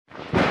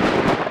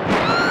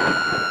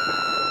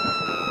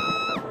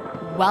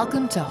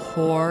Welcome to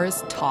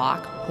Whores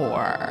Talk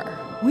Horror.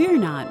 We're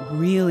not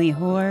really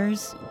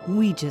whores.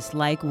 We just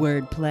like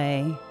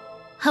wordplay.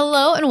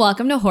 Hello and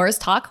welcome to Whores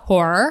Talk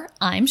Horror.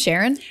 I'm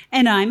Sharon.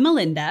 And I'm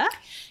Melinda.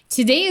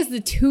 Today is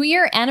the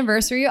 2-year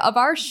anniversary of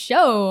our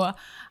show.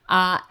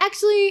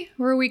 Actually,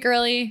 we're a week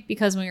early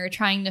because when we were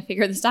trying to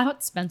figure this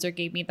out, Spencer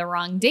gave me the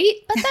wrong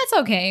date, but that's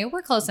okay.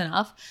 We're close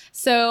enough.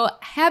 So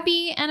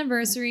happy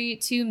anniversary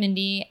to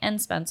Mindy and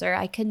Spencer.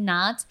 I could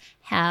not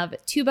have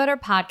two better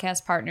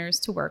podcast partners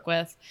to work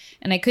with,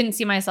 and I couldn't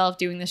see myself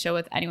doing the show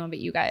with anyone but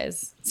you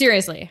guys.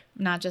 Seriously,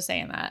 I'm not just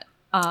saying that.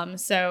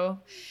 So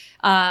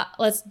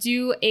let's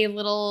do a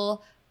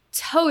little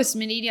toast.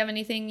 Mindy, do you have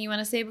anything you want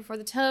to say before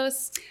the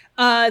toast?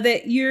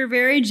 That you're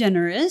very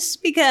generous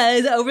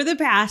because over the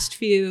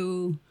past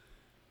year,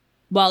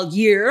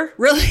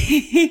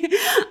 really,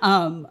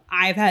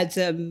 I've had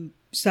some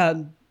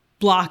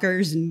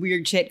blockers and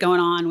weird shit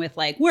going on with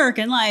like work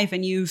and life,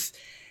 and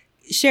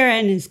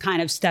Sharon has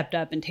kind of stepped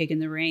up and taken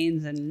the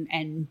reins,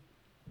 and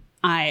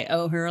I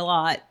owe her a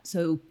lot.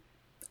 So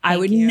I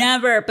would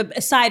never, but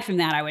aside from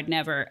that, I would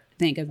never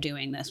think of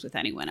doing this with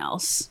anyone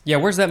else. Yeah,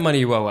 where's that money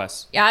you owe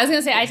us? Yeah, I was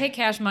gonna say I take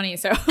cash money,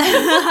 so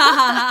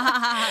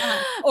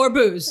or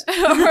booze.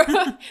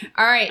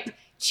 All right,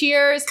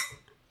 cheers.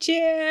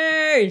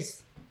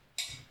 Cheers.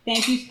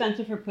 Thank you,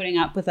 Spencer, for putting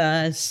up with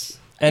us.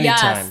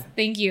 Anytime. Yes,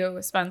 thank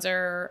you,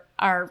 Spencer,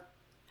 our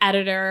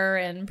editor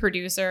and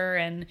producer,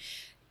 and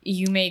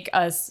you make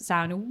us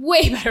sound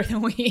way better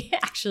than we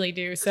actually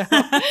do. So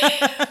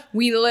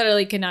we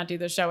literally could not do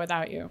the show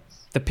without you.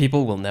 The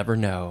people will never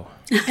know.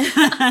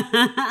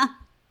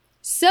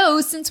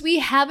 So, since we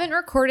haven't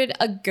recorded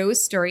a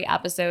ghost story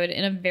episode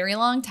in a very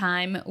long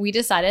time, we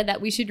decided that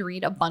we should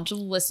read a bunch of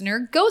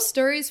listener ghost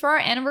stories for our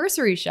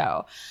anniversary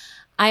show.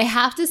 I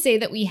have to say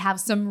that we have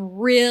some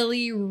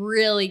really,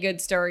 really good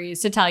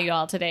stories to tell you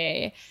all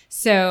today.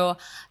 So,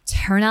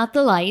 turn out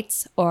the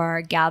lights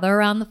or gather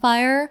around the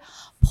fire,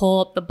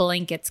 pull up the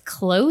blankets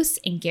close,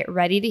 and get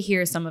ready to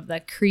hear some of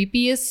the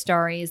creepiest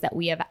stories that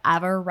we have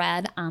ever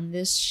read on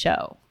this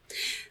show.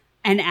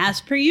 And as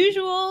per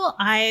usual,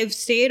 I've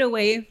stayed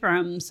away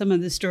from some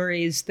of the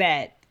stories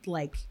that,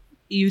 like,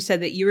 you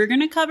said that you were going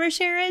to cover,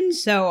 Sharon.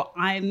 So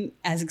I'm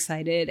as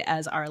excited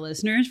as our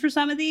listeners for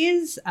some of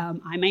these.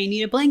 I may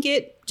need a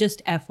blanket,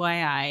 just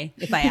FYI,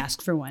 if I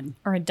ask for one.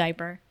 Or a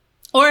diaper.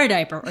 Or a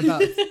diaper, or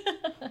both.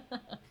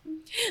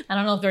 I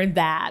don't know if they're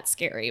that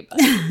scary, but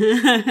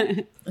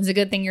it's a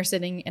good thing you're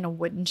sitting in a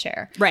wooden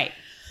chair. Right.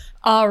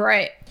 All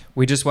right.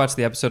 We just watched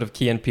the episode of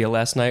Key and Peele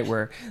last night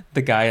where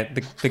the guy,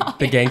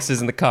 the gangster's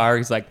in the car.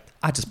 He's like,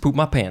 I just pooped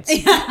my pants.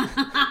 It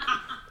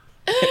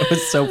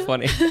was so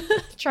funny.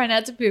 Try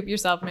not to poop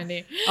yourself,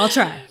 Mindy. I'll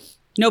try.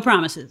 No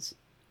promises.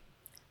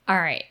 All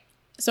right.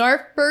 So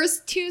our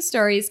first two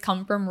stories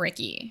come from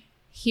Ricky.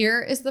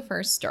 Here is the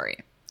first story.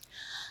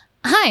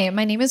 Hi,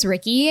 my name is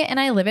Ricky, and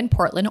I live in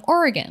Portland,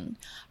 Oregon.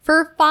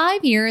 For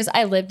 5 years,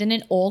 I lived in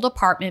an old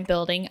apartment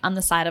building on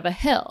the side of a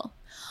hill.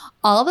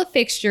 All the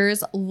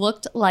fixtures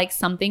looked like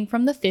something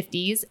from the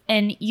 50s,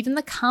 and even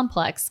the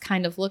complex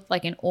kind of looked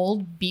like an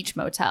old beach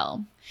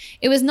motel.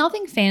 It was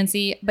nothing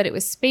fancy, but it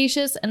was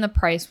spacious and the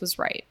price was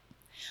right.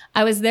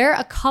 I was there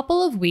a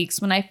couple of weeks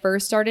when I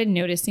first started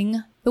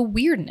noticing the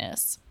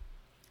weirdness.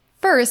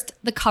 First,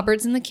 the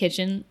cupboards in the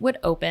kitchen would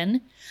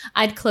open.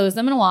 I'd close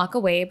them and walk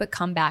away, but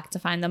come back to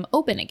find them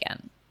open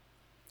again.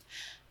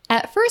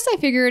 At first, I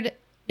figured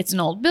it's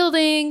an old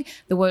building,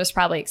 the wood was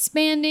probably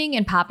expanding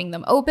and popping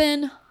them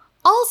open.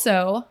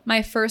 Also,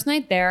 my first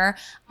night there,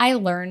 I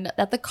learned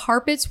that the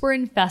carpets were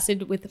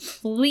infested with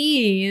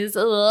fleas.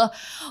 Ugh.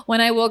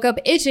 When I woke up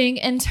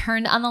itching and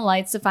turned on the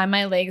lights to find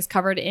my legs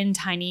covered in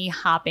tiny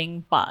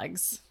hopping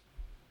bugs.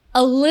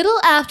 A little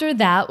after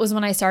that was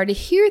when I started to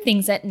hear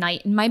things at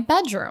night in my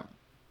bedroom.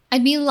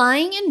 I'd be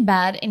lying in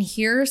bed and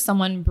hear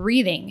someone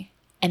breathing,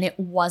 and it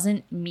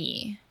wasn't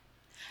me.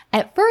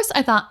 At first,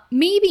 I thought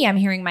maybe I'm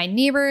hearing my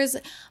neighbors,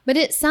 but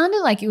it sounded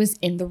like it was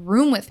in the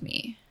room with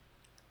me.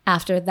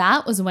 After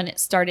that was when it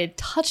started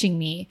touching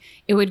me.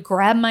 It would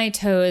grab my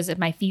toes if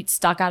my feet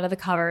stuck out of the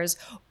covers,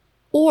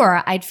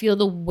 or I'd feel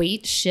the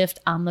weight shift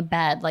on the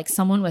bed like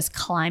someone was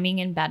climbing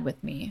in bed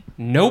with me.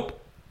 Nope.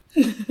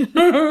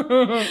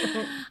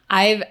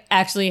 I've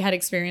actually had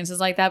experiences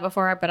like that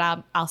before,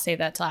 but I'll save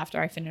that till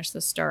after I finish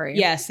the story.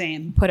 Yeah,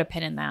 same. Put a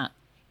pin in that.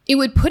 It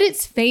would put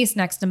its face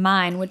next to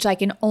mine, which I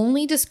can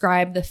only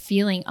describe the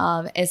feeling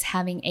of as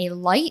having a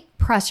light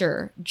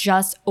pressure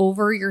just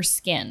over your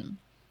skin.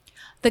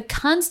 The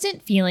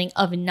constant feeling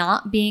of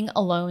not being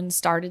alone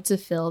started to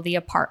fill the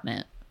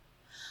apartment.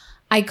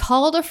 I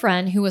called a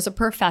friend who was a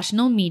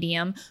professional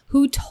medium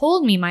who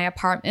told me my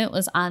apartment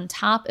was on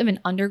top of an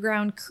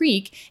underground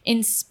creek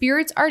and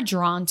spirits are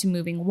drawn to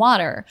moving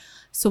water.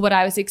 So what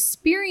I was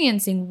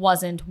experiencing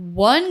wasn't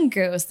one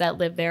ghost that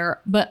lived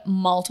there, but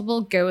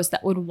multiple ghosts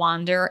that would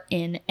wander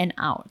in and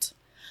out.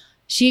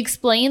 She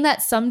explained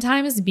that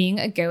sometimes being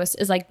a ghost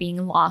is like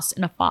being lost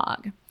in a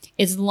fog.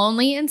 It's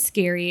lonely and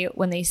scary.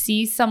 When they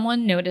see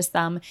someone notice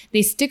them,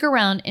 they stick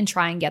around and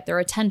try and get their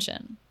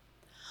attention.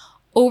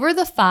 Over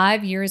the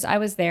 5 years I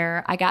was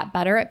there, I got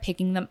better at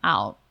picking them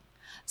out.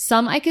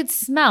 Some I could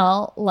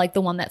smell, like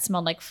the one that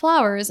smelled like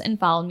flowers and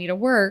followed me to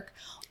work,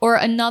 or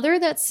another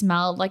that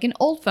smelled like an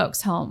old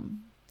folks'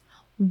 home.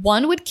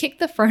 One would kick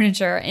the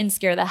furniture and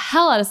scare the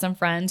hell out of some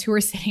friends who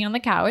were sitting on the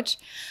couch.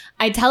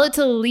 I'd tell it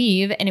to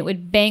leave and it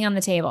would bang on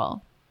the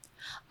table.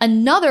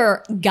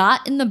 Another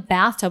got in the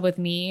bathtub with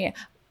me,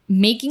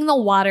 making the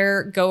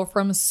water go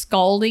from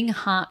scalding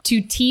hot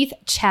to teeth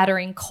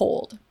chattering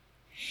cold.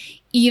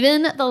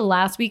 Even the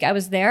last week I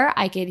was there,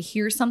 I could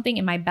hear something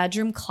in my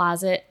bedroom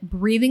closet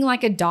breathing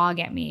like a dog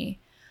at me.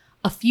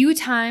 A few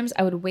times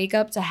I would wake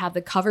up to have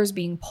the covers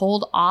being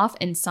pulled off,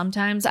 and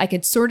sometimes I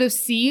could sort of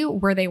see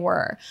where they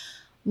were.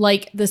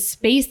 Like the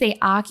space they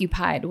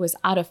occupied was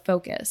out of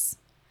focus.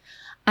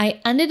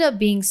 I ended up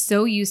being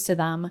so used to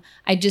them,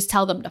 I'd just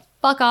tell them to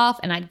fuck off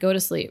and I'd go to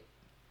sleep.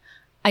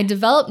 I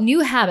developed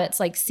new habits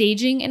like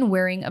saging and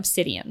wearing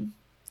obsidian.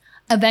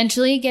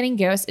 Eventually, getting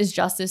ghosts is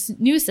just as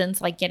nuisance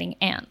like getting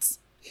ants.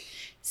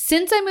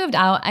 Since I moved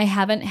out, I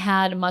haven't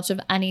had much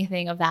of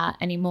anything of that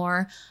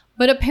anymore,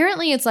 but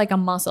apparently it's like a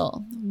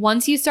muscle.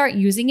 Once you start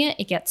using it,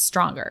 it gets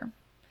stronger.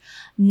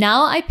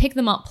 Now I pick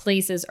them up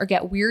places or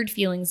get weird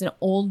feelings in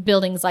old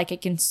buildings like I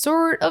can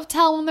sort of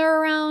tell when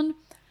they're around.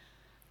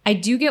 I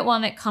do get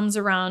one that comes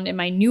around in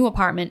my new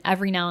apartment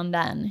every now and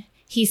then.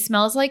 He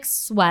smells like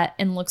sweat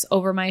and looks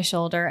over my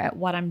shoulder at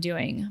what I'm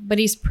doing, but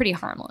he's pretty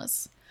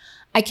harmless.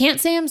 I can't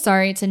say I'm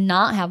sorry to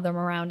not have them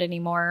around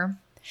anymore.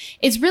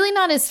 It's really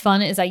not as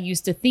fun as I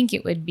used to think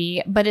it would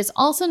be, but it's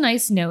also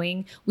nice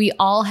knowing we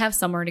all have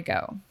somewhere to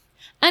go.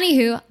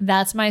 Anywho,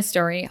 that's my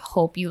story.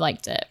 Hope you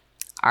liked it.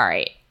 All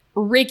right,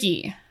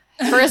 Ricky.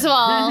 First of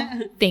all,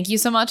 thank you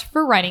so much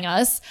for writing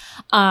us.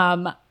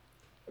 A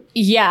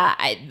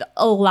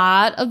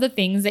lot of the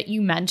things that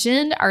you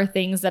mentioned are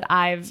things that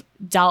I've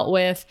dealt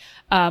with.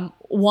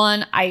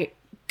 One, I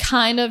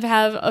kind of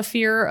have a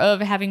fear of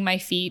having my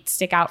feet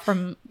stick out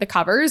from the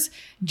covers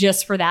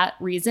just for that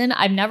reason.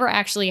 I've never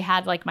actually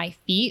had like my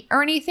feet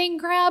or anything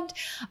grabbed,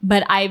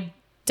 but I've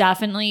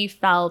definitely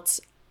felt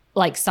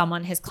like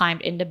someone has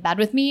climbed into bed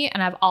with me.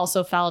 And I've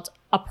also felt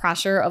a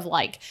pressure of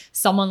like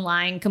someone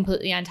lying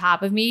completely on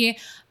top of me.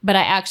 But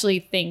I actually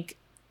think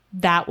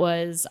that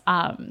was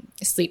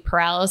sleep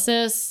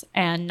paralysis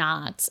and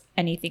not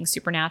anything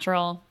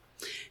supernatural.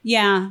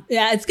 Yeah,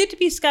 it's good to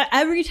be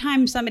every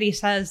time somebody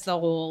says the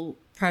whole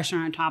pressure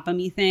on top of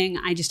me thing,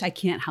 I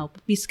can't help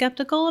but be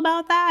skeptical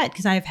about that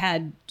because I've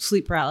had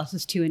sleep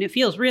paralysis too, and it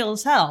feels real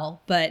as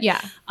hell. But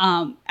yeah,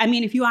 I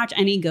mean, if you watch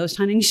any ghost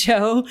hunting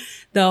show,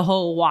 the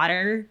whole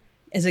water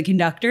as a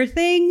conductor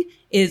thing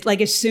is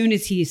like, as soon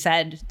as he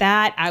said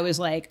that, I was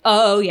like,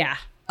 oh yeah,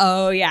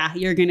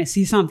 you're gonna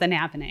see something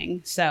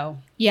happening. So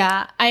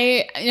yeah,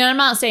 I'm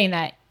not saying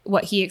that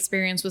what he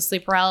experienced was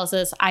sleep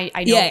paralysis.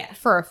 I know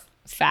for a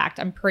fact,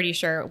 I'm pretty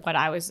sure what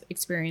I was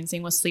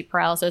experiencing was sleep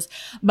paralysis.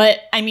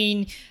 But I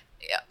mean,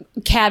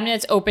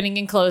 cabinets opening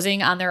and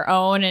closing on their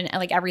own and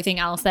like everything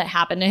else that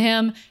happened to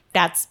him,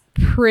 that's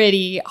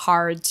pretty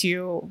hard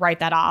to write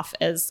that off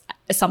as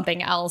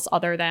something else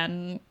other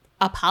than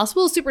a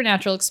possible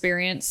supernatural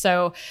experience.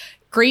 So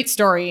great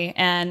story.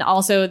 And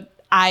also,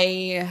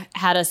 I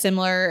had a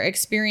similar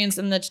experience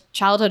in the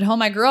childhood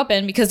home I grew up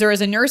in because there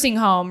was a nursing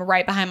home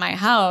right behind my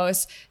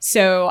house.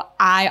 So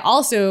I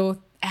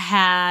also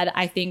had,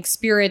 I think,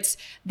 spirits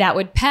that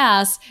would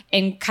pass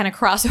and kind of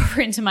cross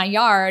over into my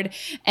yard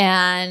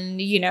and,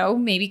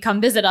 maybe come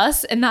visit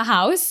us in the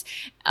house,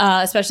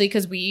 especially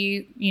because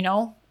we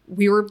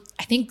were,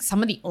 I think,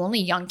 some of the only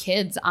young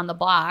kids on the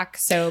block.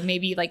 So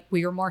maybe like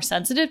we were more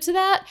sensitive to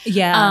that.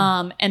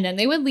 Yeah. And then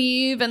they would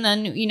leave and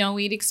then,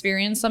 we'd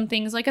experience some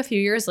things like a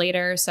few years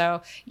later.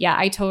 So yeah,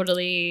 I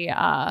totally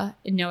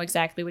know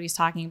exactly what he's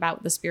talking about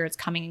with the spirits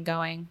coming and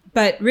going.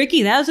 But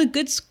Ricky, that was a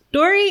good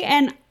story.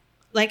 And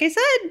like I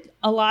said,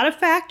 a lot of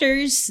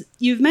factors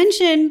you've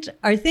mentioned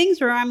are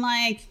things where I'm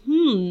like,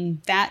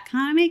 that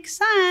kind of makes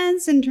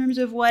sense in terms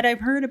of what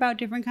I've heard about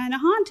different kind of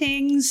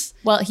hauntings.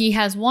 Well, he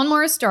has one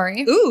more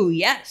story. Ooh,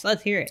 yes.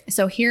 Let's hear it.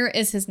 So here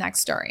is his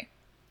next story.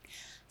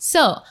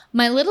 So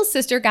my little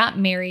sister got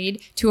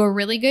married to a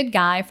really good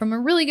guy from a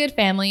really good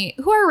family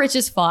who are rich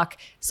as fuck.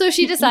 So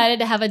she decided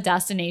to have a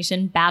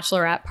destination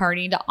bachelorette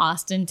party to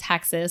Austin,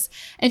 Texas.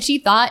 And she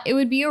thought it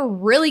would be a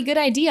really good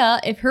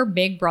idea if her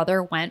big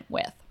brother went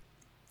with.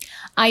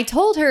 I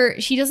told her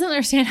she doesn't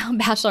understand how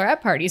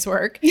bachelorette parties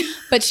work,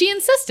 but she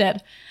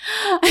insisted.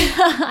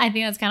 I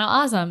think that's kind of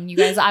awesome. You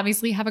guys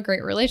obviously have a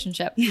great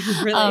relationship.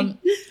 Yeah, really.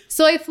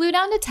 So I flew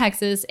down to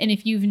Texas, and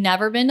if you've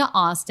never been to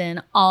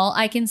Austin, all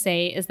I can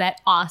say is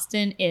that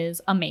Austin is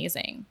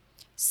amazing.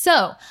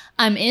 So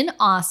I'm in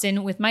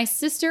Austin with my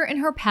sister and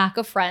her pack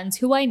of friends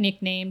who I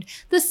nicknamed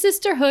the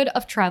Sisterhood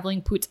of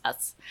Traveling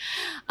Putas.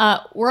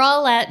 We're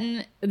all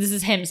Latin. This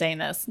is him saying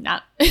this,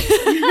 not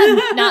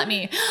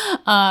me.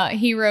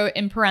 He wrote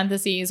in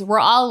parentheses, we're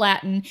all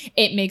Latin.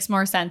 It makes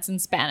more sense in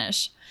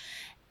Spanish.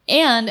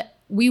 And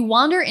we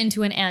wander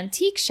into an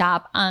antique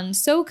shop on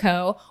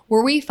SoCo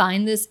where we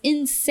find this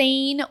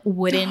insane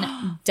wooden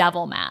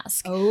devil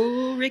mask.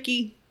 Oh,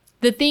 Ricky.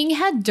 The thing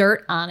had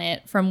dirt on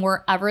it from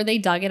wherever they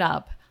dug it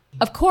up.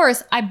 Of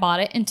course, I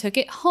bought it and took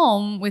it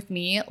home with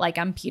me like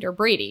I'm Peter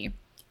Brady.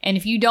 And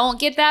if you don't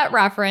get that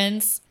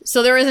reference,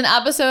 so there was an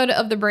episode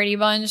of The Brady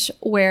Bunch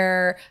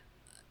where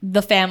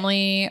the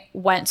family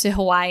went to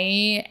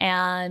Hawaii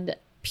and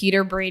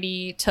Peter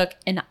Brady took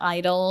an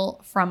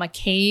idol from a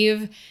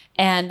cave,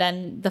 and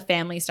then the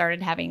family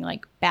started having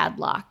like bad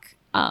luck.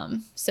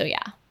 So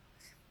yeah.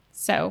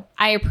 So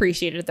I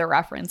appreciated the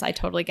reference. I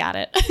totally got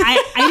it.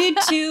 I did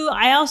too.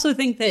 I also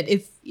think that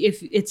if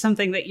it's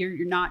something that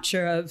you're not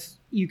sure of,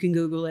 you can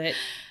Google it.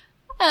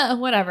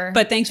 Whatever.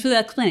 But thanks for the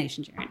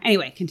explanation, Sharon.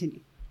 Anyway, continue.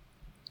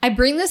 I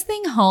bring this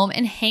thing home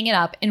and hang it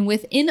up, and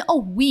within a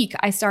week,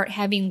 I start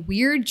having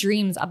weird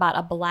dreams about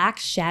a black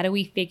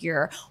shadowy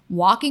figure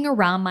walking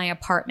around my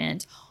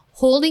apartment,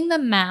 holding the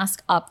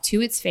mask up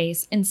to its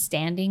face and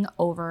standing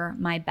over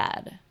my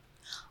bed.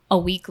 A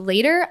week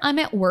later, I'm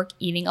at work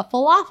eating a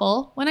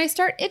falafel when I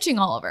start itching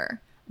all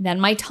over.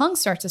 Then my tongue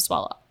starts to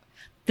swell up.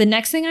 The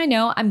next thing I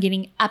know, I'm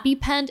getting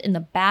EpiPenned in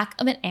the back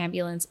of an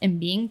ambulance and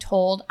being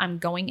told I'm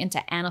going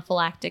into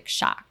anaphylactic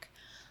shock.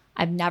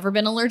 I've never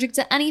been allergic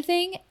to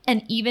anything,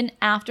 and even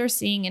after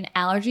seeing an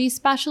allergy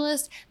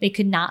specialist, they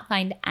could not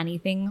find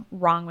anything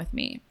wrong with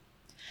me.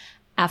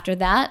 After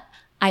that,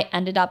 I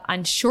ended up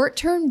on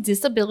short-term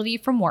disability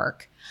from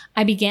work.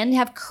 I began to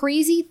have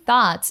crazy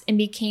thoughts and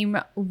became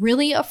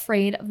really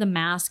afraid of the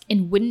mask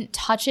and wouldn't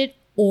touch it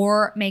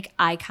or make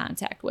eye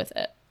contact with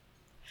it.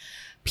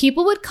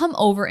 People would come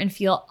over and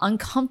feel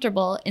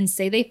uncomfortable and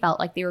say they felt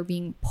like they were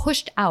being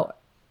pushed out.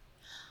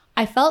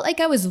 I felt like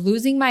I was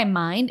losing my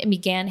mind and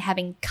began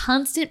having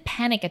constant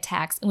panic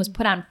attacks and was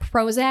put on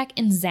Prozac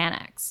and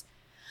Xanax.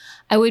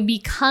 I would be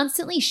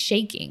constantly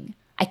shaking.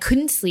 I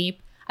couldn't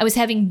sleep. I was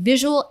having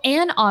visual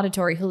and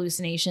auditory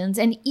hallucinations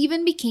and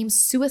even became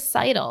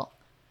suicidal.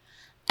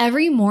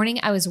 Every morning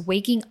I was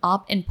waking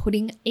up and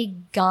putting a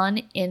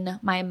gun in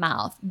my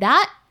mouth.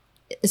 That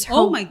is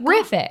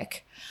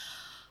horrific.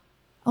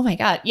 Oh my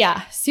God.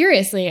 Yeah,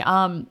 seriously.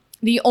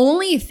 The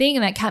only thing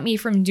that kept me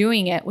from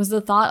doing it was the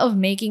thought of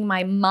making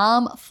my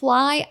mom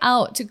fly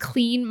out to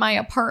clean my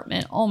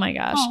apartment. Oh my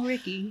gosh. Oh,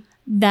 Ricky.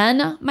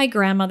 Then my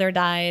grandmother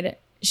died.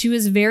 She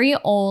was very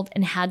old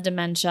and had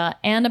dementia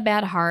and a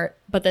bad heart,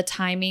 but the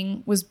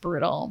timing was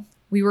brutal.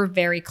 We were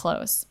very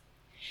close.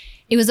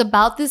 It was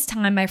about this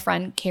time my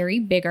friend Carrie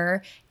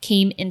Bigger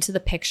came into the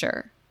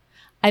picture.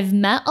 I've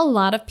met a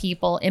lot of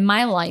people in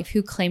my life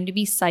who claim to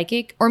be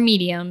psychic or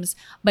mediums,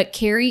 but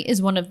Carrie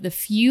is one of the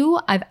few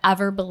I've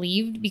ever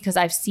believed because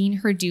I've seen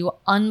her do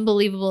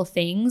unbelievable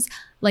things,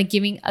 like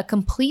giving a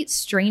complete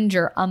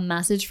stranger a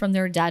message from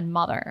their dead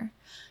mother,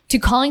 to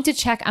calling to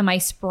check on my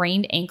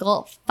sprained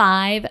ankle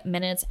 5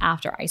 minutes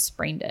after I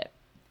sprained it.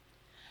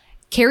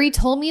 Carrie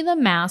told me the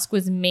mask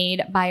was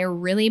made by a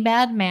really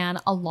bad man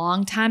a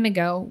long time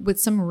ago with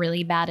some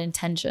really bad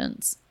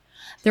intentions.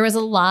 There was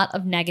a lot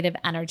of negative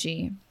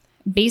energy.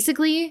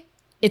 Basically,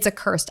 it's a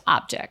cursed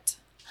object.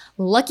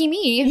 Lucky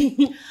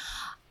me,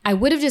 I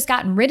would have just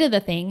gotten rid of the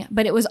thing,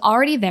 but it was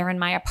already there in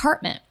my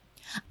apartment.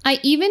 I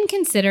even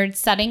considered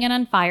setting it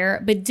on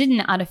fire, but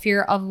didn't out of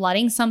fear of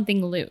letting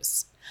something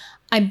loose.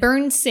 I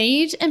burned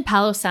sage and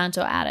Palo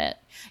Santo at it,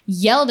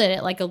 yelled at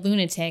it like a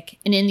lunatic,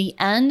 and in the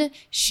end,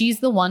 she's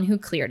the one who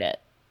cleared it.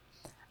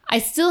 I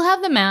still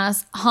have the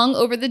mask hung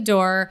over the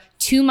door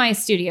to my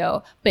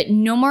studio, but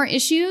no more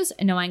issues,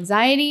 no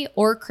anxiety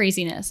or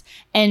craziness.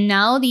 And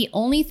now the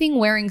only thing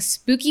wearing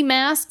spooky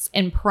masks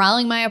and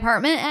prowling my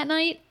apartment at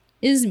night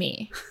is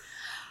me.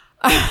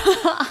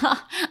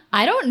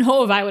 I don't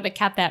know if I would have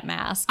kept that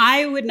mask.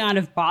 I would not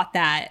have bought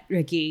that,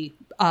 Ricky.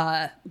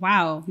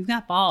 Wow, you've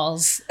got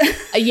balls.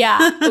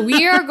 Yeah,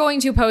 we are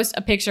going to post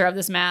a picture of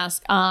this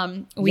mask.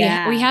 We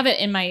have it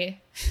in my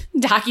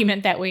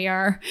document that we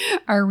are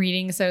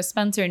reading, so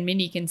Spencer and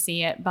Mindy can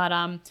see it.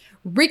 But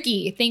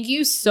Ricky, thank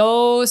you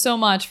so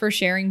much for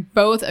sharing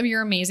both of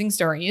your amazing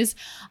stories.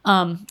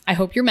 I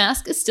hope your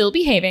mask is still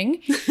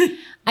behaving.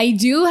 I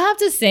do have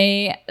to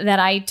say that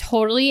I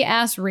totally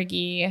asked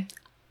Ricky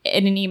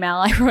in an email,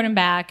 I wrote him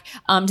back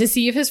to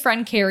see if his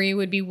friend Carrie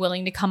would be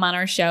willing to come on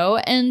our show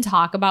and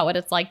talk about what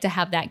it's like to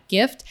have that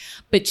gift.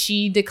 But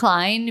she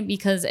declined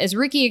because, as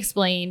Ricky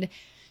explained,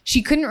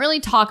 she couldn't really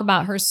talk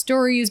about her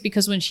stories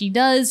because when she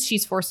does,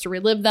 she's forced to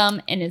relive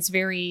them. And it's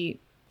very,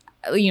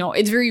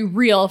 it's very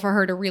real for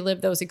her to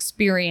relive those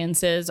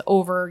experiences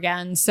over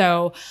again.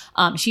 So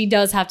she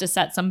does have to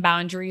set some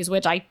boundaries,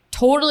 which I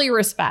totally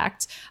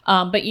respect.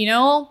 But,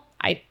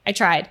 I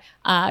tried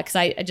because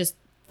I just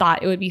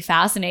thought it would be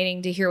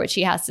fascinating to hear what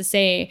she has to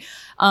say.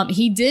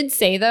 He did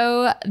say,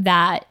 though,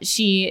 that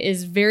she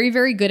is very,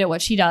 very good at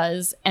what she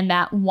does. And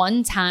that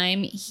one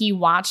time he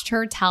watched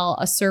her tell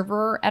a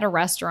server at a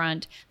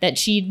restaurant that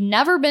she'd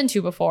never been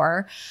to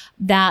before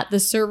that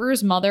the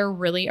server's mother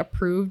really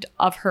approved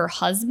of her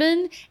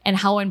husband and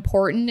how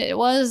important it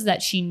was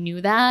that she knew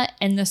that.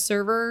 And the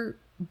server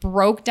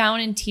broke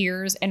down in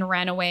tears and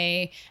ran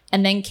away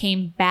and then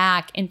came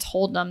back and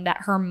told them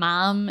that her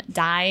mom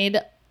died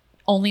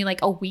only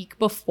like a week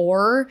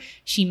before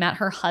she met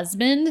her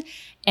husband,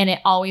 and it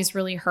always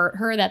really hurt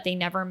her that they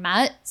never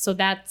met. So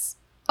that's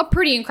a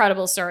pretty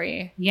incredible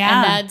story. Yeah.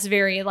 And that's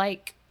very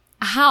like,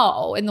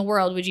 how in the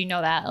world would you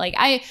know that? Like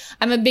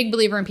I'm a big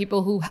believer in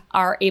people who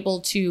are able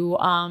to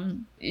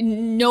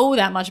know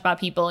that much about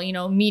people, you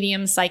know,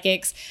 mediums,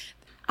 psychics.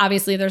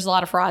 Obviously there's a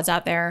lot of frauds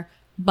out there,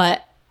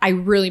 but I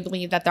really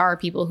believe that there are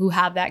people who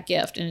have that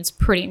gift, and it's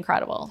pretty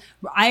incredible.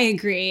 I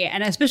agree.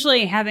 And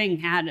especially having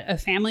had a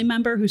family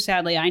member who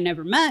sadly I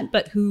never met,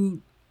 but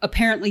who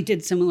apparently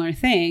did similar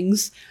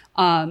things.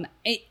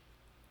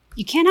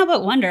 You can't help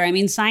but wonder. I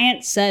mean,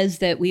 science says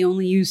that we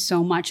only use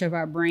so much of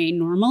our brain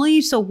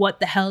normally. So what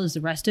the hell is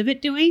the rest of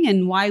it doing?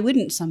 And why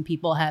wouldn't some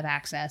people have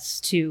access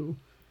to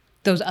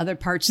those other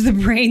parts of the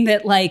brain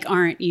that like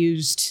aren't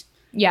used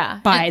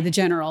by the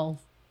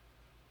general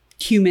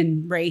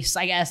human race,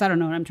 I guess. I don't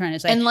know what I'm trying to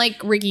say. And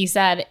like Ricky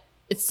said,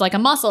 it's like a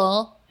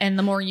muscle, and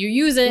the more you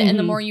use it and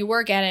the more you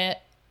work at it,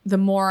 the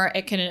more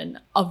it can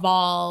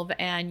evolve,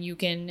 and you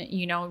can,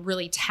 you know,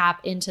 really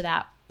tap into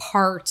that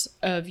part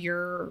of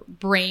your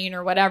brain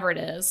or whatever it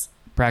is.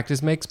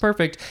 Practice makes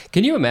perfect.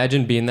 Can you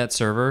imagine being that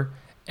server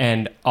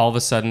and all of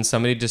a sudden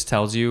somebody just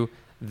tells you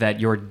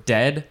that your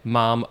dead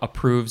mom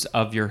approves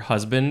of your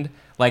husband?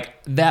 Like,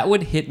 that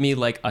would hit me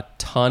like a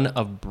ton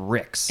of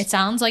bricks. It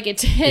sounds like it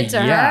did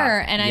to her.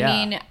 And I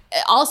mean,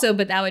 also,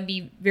 but that would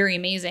be very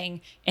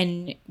amazing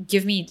and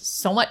give me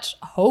so much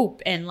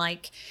hope, and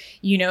like,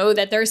 you know,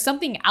 that there's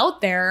something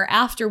out there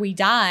after we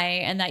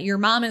die and that your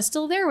mom is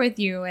still there with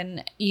you.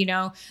 And, you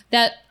know,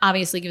 that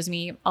obviously gives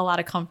me a lot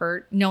of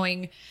comfort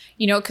knowing,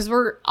 you know, because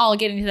we're all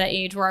getting to that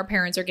age where our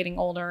parents are getting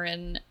older,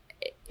 and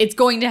it's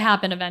going to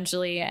happen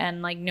eventually,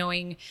 and like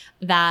knowing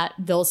that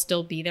they'll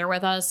still be there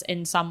with us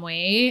in some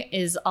way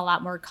is a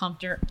lot more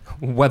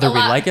whether we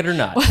like it or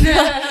not.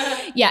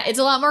 Yeah, it's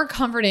a lot more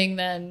comforting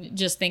than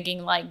just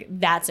thinking like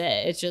that's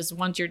it. It's just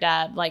once you're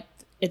dead, like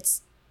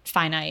it's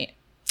finite.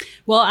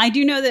 Well, I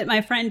do know that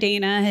my friend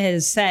Dana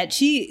has said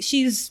she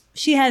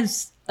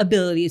has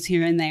abilities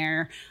here and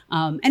there.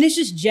 And it's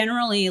just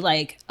generally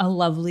like a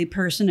lovely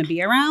person to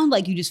be around.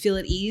 Like you just feel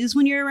at ease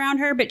when you're around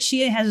her, but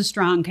she has a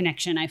strong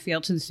connection, I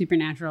feel, to the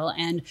supernatural.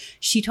 And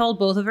she told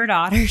both of her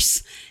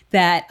daughters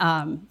that,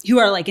 who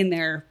are like in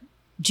their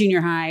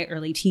junior high,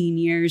 early teen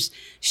years,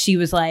 she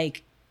was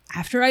like,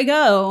 after I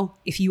go,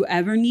 if you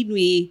ever need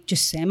me,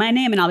 just say my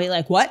name and I'll be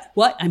like, what?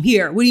 I'm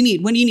here. What do you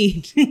need? What do you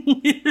need?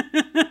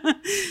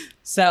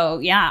 So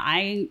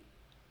yeah,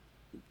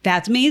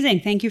 that's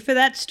amazing. Thank you for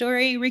that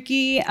story,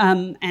 Ricky.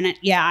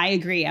 Yeah, I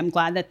agree. I'm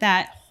glad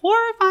that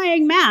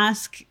horrifying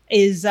mask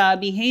is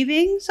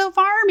behaving so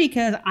far,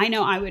 because I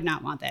know I would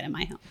not want that in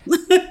my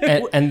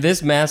home. and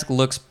this mask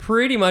looks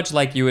pretty much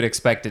like you would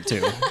expect it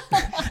to.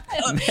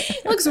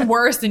 It looks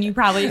worse than you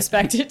probably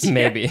expect it to.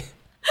 Maybe.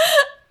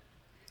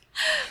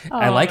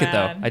 I like it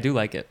though. I do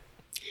like it.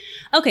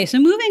 Okay, so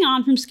moving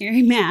on from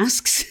scary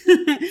masks.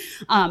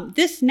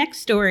 This next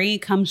story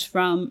comes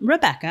from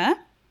Rebecca.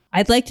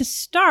 I'd like to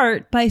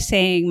start by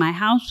saying my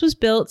house was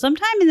built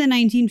sometime in the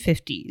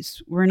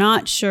 1950s. We're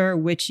not sure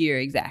which year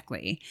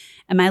exactly.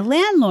 And my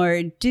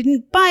landlord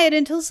didn't buy it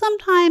until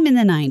sometime in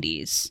the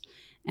 90s.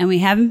 And we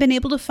haven't been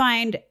able to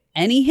find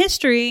any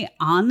history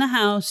on the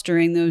house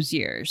during those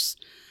years.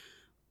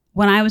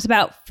 When I was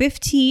about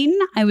 15,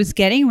 I was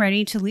getting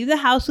ready to leave the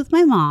house with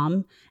my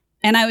mom,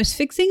 and I was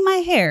fixing my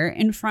hair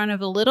in front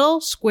of a little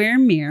square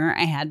mirror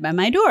I had by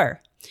my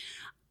door.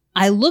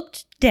 I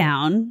looked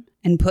down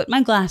and put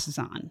my glasses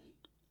on.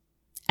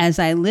 As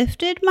I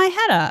lifted my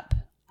head up,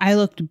 I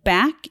looked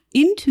back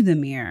into the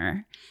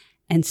mirror,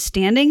 and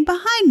standing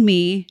behind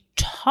me,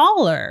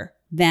 taller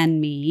than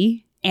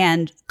me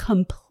and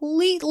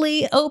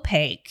completely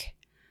opaque,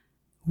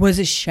 was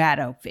a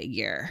shadow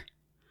figure.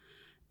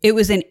 It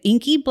was an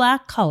inky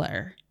black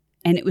color,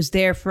 and it was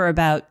there for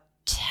about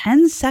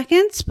 10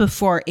 seconds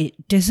before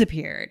it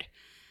disappeared.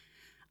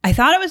 I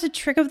thought it was a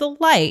trick of the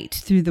light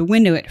through the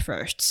window at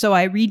first, so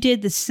I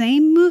redid the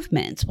same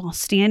movements while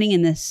standing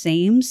in the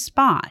same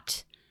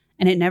spot,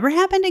 and it never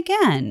happened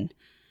again.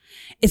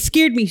 It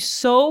scared me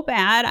so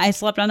bad, I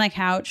slept on the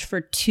couch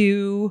for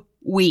 2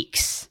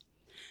 weeks.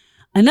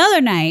 Another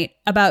night,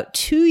 about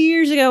 2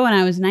 years ago when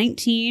I was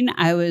 19,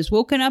 I was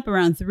woken up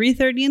around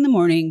 3:30 in the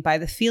morning by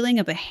the feeling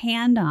of a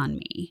hand on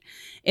me.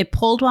 It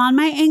pulled on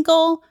my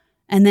ankle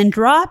and then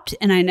dropped,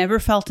 and I never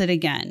felt it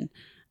again.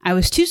 I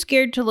was too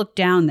scared to look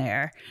down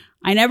there.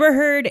 I never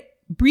heard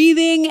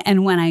breathing,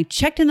 and when I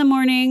checked in the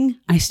morning,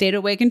 I stayed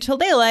awake until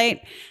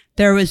daylight.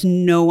 There was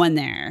no one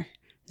there.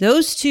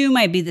 Those two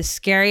might be the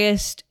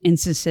scariest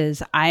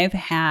instances I've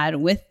had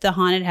with the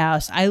haunted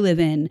house I live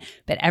in,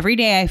 but every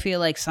day I feel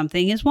like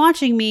something is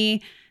watching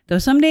me, though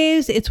some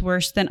days it's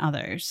worse than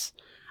others.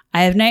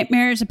 I have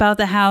nightmares about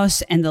the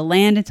house and the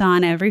land it's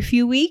on every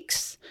few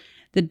weeks.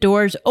 The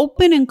doors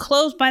open and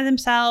close by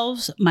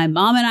themselves. My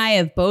mom and I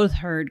have both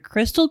heard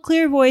crystal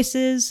clear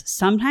voices.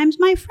 Sometimes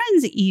my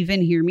friends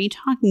even hear me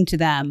talking to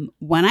them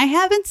when I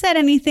haven't said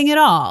anything at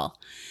all.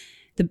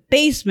 The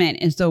basement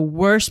is the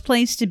worst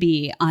place to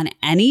be on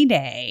any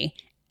day,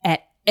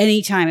 at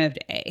any time of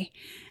day.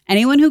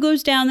 Anyone who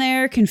goes down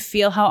there can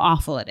feel how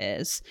awful it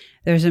is.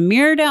 There's a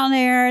mirror down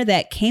there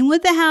that came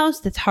with the house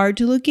that's hard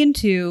to look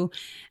into,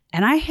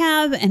 and I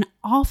have an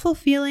awful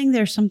feeling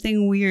there's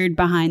something weird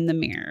behind the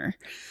mirror.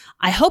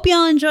 I hope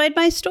y'all enjoyed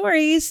my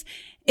stories.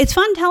 It's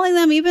fun telling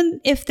them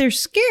even if they're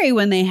scary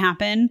when they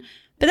happen,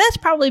 but that's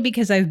probably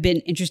because I've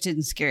been interested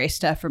in scary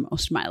stuff for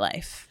most of my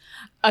life.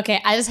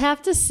 Okay, I just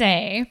have to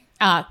say,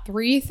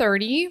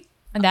 3:30,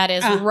 and that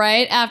is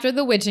right after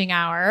the witching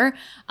hour.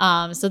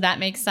 So that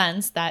makes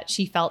sense that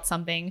she felt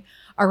something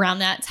around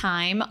that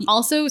time.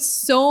 Also,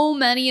 so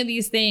many of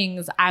these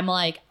things, I'm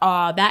like,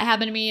 oh, that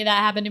happened to me, that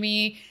happened to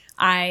me.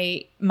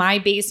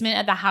 My basement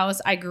at the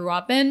house I grew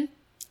up in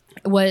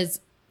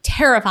was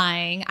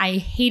terrifying. I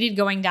hated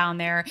going down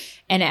there,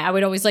 and I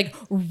would always like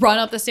run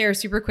up the stairs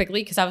super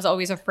quickly because I was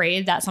always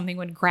afraid that something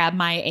would grab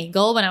my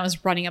ankle when I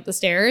was running up the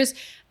stairs.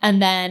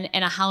 And then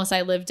in a house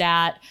I lived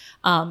at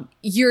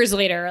years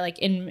later, like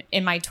in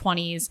my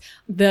 20s,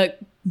 the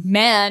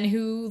man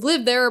who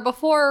lived there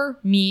before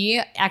me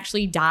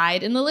actually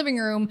died in the living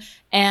room,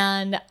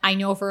 and I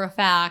know for a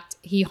fact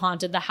he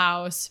haunted the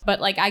house. But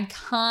like I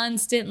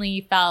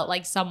constantly felt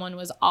like someone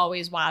was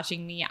always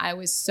watching me. I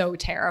was so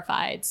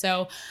terrified.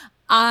 So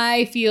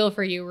I feel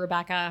for you,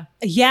 Rebecca.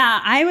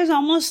 Yeah, I was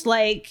almost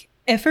like,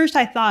 at first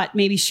I thought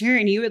maybe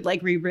Sharon, you had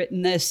like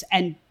rewritten this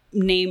and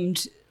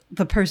named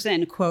the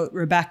person, quote,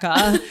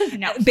 Rebecca,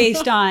 No.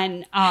 based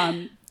on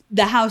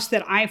the house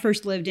that I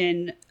first lived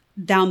in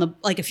down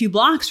like a few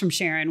blocks from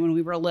Sharon when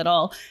we were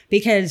little,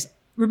 because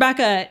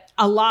Rebecca,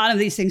 a lot of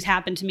these things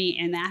happened to me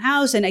in that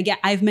house. And again,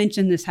 I've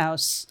mentioned this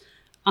house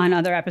on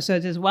other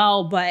episodes as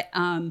well, but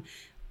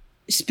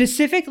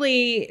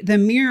specifically the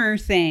mirror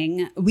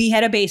thing, we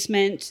had a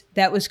basement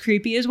that was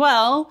creepy as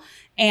well.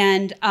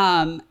 And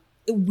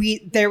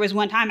there was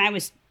one time I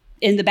was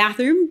in the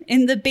bathroom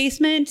in the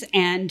basement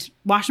and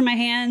washing my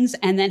hands,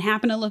 and then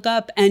happened to look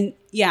up, and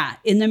yeah,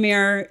 in the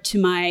mirror to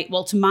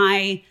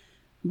my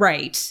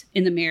right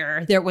in the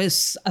mirror, there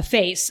was a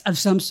face of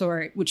some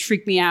sort, which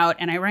freaked me out,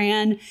 and I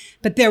ran.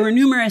 But there were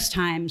numerous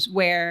times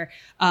where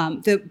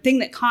the thing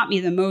that caught me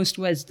the most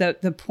was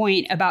the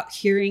point about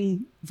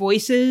hearing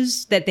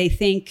voices that they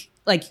think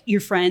like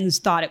your friends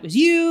thought it was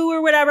you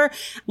or whatever.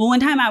 Well, one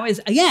time I was,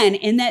 again,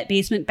 in that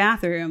basement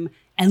bathroom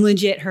and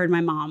legit heard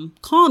my mom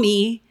call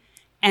me,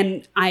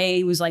 and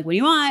I was like, what do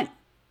you want?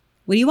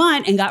 What do you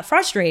want? And got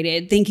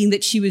frustrated, thinking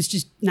that she was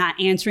just not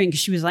answering, because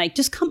she was like,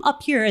 just come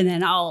up here and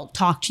then I'll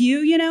talk to you,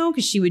 you know,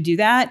 because she would do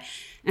that.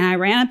 And I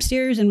ran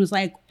upstairs and was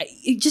like,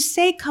 just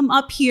say, come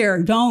up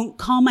here. Don't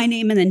call my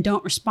name and then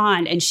don't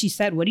respond. And she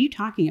said, what are you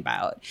talking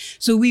about?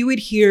 So we would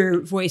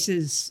hear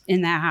voices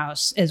in that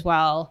house as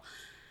well.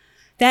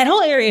 That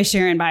whole area,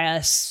 Sharon, by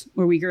us,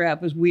 where we grew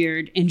up, was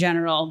weird in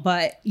general.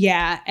 But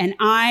yeah, and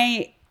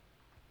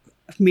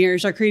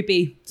mirrors are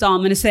creepy. That's all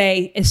I'm going to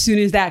say. As soon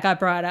as that got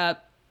brought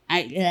up,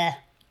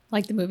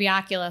 Like the movie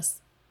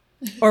Oculus.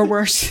 Or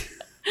worse.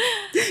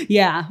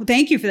 Yeah.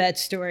 Thank you for that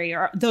story.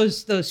 Or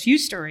those few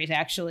stories,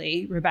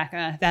 actually,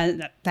 Rebecca.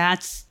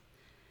 That's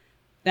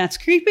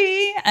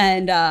creepy.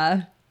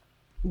 And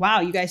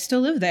wow, you guys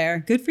still live there.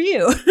 Good for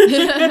you.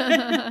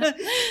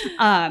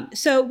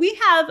 So we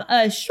have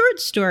a short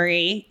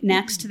story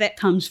next that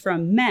comes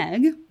from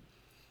Meg.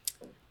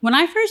 When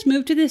I first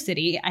moved to the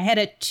city, I had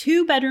a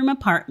 2-bedroom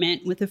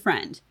apartment with a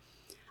friend.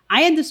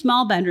 I had the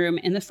small bedroom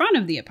in the front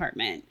of the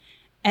apartment.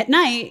 At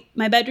night,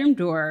 my bedroom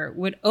door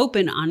would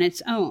open on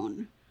its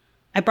own.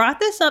 I brought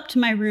this up to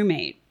my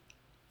roommate.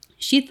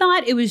 She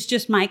thought it was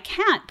just my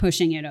cat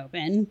pushing it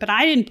open, but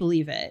I didn't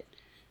believe it.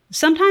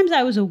 Sometimes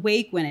I was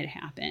awake when it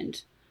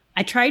happened.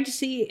 I tried to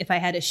see if I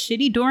had a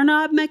shitty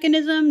doorknob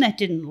mechanism that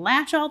didn't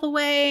latch all the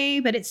way,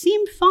 but it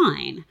seemed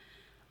fine.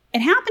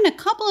 It happened a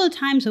couple of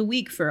times a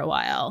week for a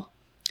while.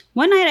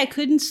 One night I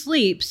couldn't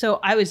sleep, so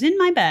I was in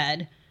my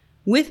bed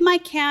with my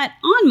cat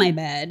on my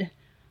bed.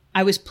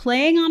 I was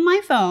playing on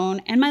my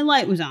phone and my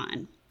light was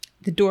on.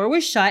 The door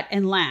was shut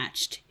and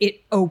latched.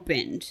 It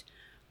opened.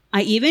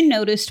 I even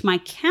noticed my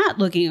cat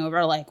looking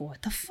over like,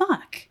 what the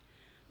fuck?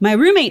 My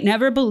roommate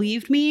never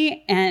believed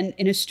me, and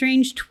in a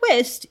strange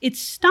twist, it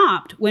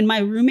stopped when my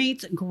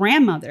roommate's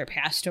grandmother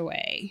passed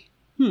away.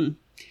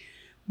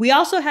 We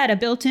also had a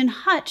built-in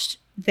hutch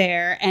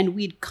there, and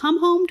we'd come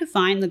home to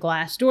find the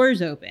glass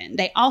doors open.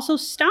 They also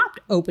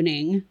stopped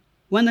opening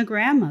when the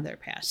grandmother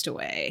passed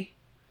away.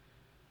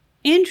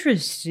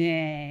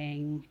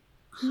 Interesting.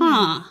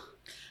 Huh.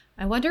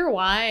 I wonder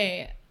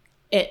why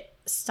it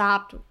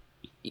stopped.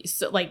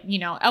 So, like, you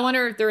know, I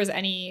wonder if there was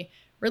any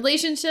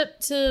relationship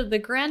to the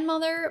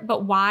grandmother,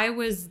 but why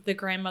was the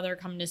grandmother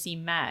coming to see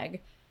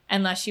Meg?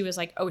 Unless she was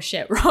like, oh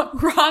shit, wrong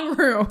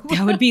room.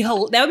 That would be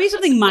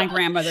something my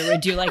grandmother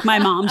would do. Like my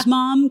mom's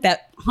mom,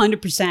 that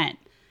 100%.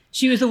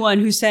 She was the one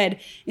who said,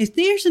 if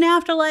there's an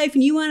afterlife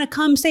and you want to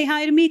come say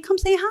hi to me, come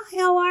say hi.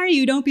 How are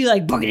you? Don't be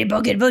like, boogity,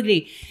 boogity,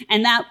 boogity.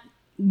 And that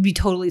would be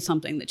totally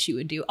something that she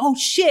would do. Oh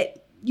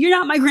shit, you're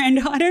not my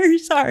granddaughter.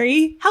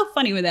 Sorry. How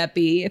funny would that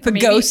be if a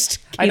ghost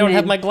came I don't in?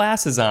 have my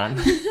glasses on.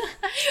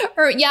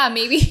 Or yeah,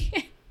 maybe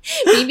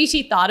Maybe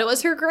she thought it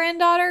was her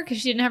granddaughter because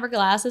she didn't have her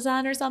glasses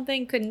on or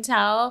something, couldn't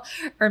tell.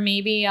 Or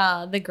maybe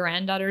the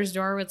granddaughter's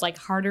door was like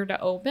harder to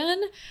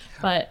open.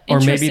 But or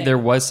maybe there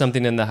was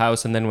something in the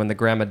house, and then when the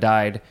grandma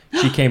died,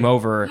 she came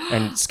over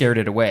and scared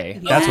it away.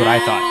 That's what I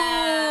thought.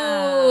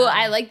 Oh,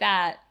 I like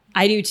that.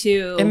 I do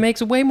too. It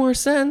makes way more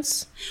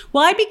sense.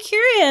 Well, I'd be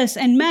curious,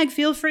 and Meg,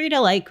 feel free to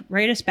like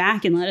write us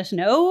back and let us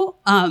know.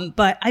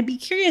 But I'd be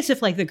curious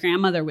if like the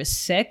grandmother was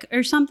sick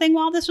or something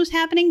while this was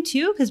happening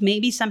too, because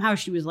maybe somehow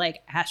she was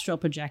like astral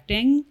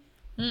projecting.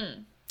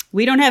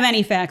 We don't have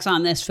any facts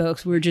on this,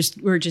 folks. We're just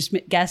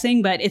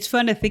guessing, but it's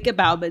fun to think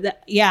about.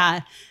 But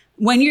yeah,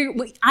 when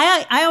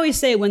I always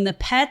say when the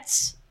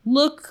pets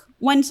look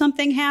when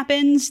something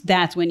happens,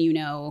 that's when you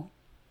know,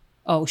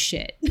 oh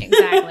shit.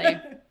 Exactly.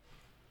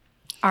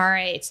 All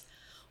right.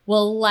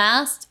 Well,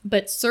 last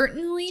but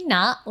certainly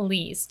not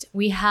least,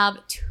 we have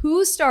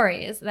 2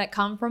 stories that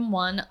come from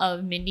one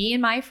of Mindy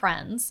and my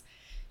friends.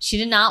 She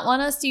did not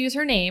want us to use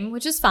her name,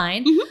 which is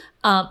fine.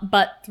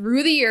 But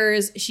through the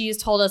years, she has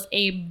told us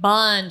a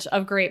bunch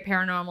of great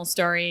paranormal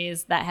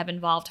stories that have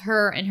involved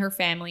her and her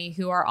family,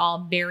 who are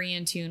all very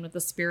in tune with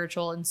the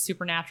spiritual and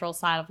supernatural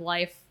side of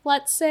life,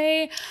 let's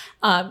say.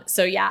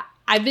 So yeah,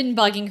 I've been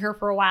bugging her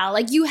for a while.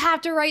 Like, you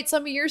have to write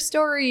some of your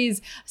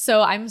stories.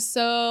 So I'm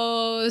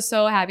so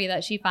happy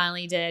that she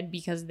finally did,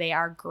 because they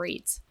are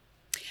great.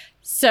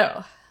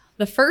 So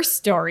the first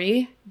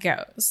story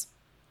goes.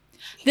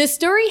 This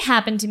story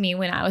happened to me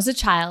when I was a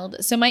child,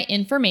 so my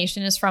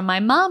information is from my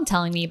mom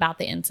telling me about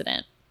the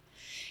incident.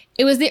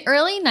 It was the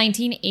early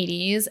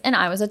 1980s, and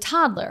I was a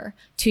toddler,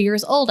 2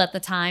 years old at the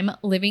time,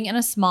 living in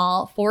a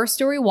small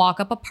 4-story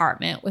walk-up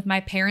apartment with my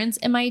parents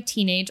and my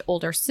teenage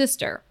older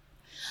sister.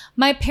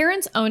 My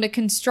parents owned a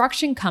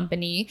construction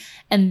company,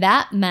 and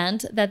that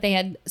meant that they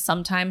had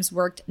sometimes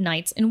worked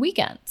nights and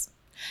weekends.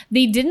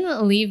 They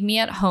didn't leave me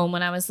at home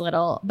when I was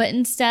little, but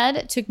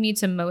instead took me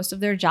to most of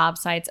their job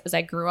sites as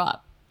I grew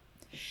up.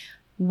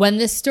 When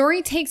this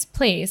story takes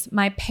place,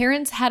 my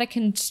parents had a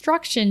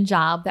construction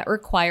job that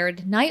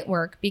required night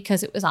work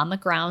because it was on the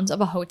grounds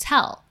of a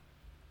hotel.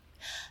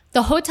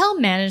 The hotel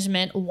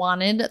management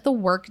wanted the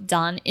work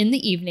done in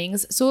the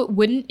evenings so it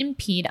wouldn't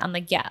impede on the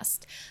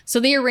guest. So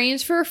they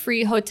arranged for a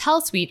free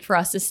hotel suite for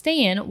us to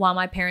stay in while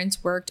my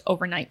parents worked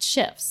overnight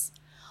shifts.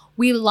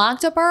 We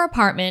locked up our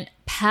apartment,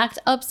 packed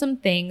up some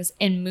things,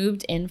 and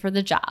moved in for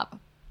the job.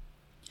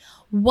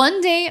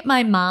 One day,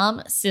 my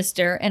mom,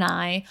 sister, and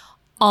I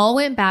all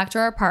went back to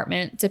our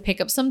apartment to pick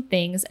up some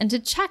things and to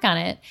check on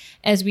it,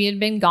 as we had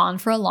been gone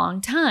for a long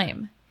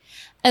time.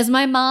 As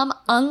my mom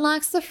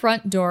unlocks the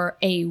front door,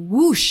 a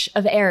whoosh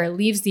of air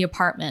leaves the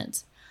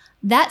apartment.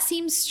 That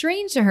seemed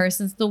strange to her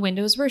since the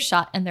windows were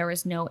shut and there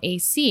was no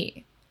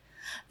AC.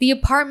 The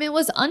apartment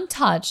was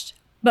untouched,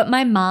 but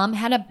my mom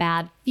had a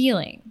bad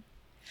feeling.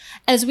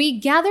 As we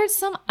gathered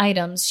some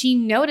items, she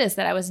noticed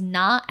that I was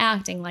not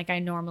acting like I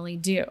normally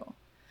do.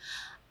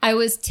 I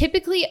was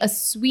typically a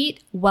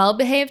sweet,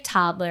 well-behaved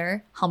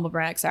toddler. Humble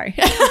brag, sorry.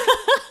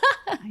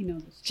 I know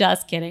this.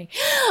 Just kidding.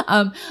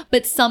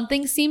 But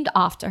something seemed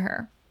off to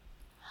her.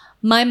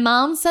 My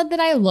mom said that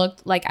I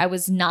looked like I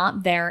was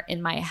not there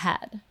in my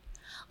head.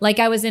 Like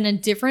I was in a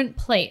different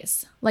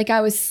place. Like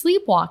I was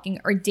sleepwalking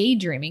or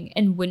daydreaming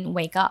and wouldn't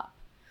wake up.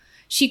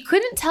 She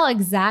couldn't tell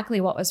exactly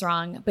what was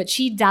wrong, but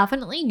she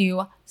definitely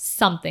knew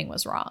something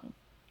was wrong.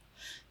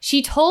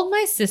 She told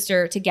my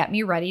sister to get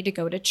me ready to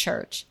go to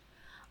church.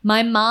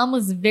 My mom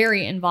was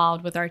very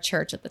involved with our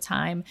church at the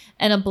time,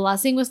 and a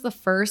blessing was the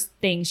first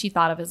thing she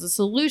thought of as a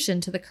solution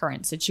to the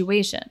current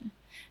situation.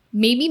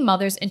 Maybe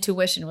mother's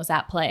intuition was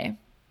at play.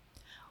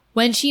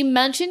 When she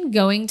mentioned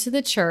going to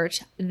the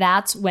church,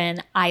 that's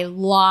when I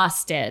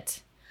lost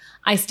it.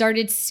 I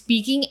started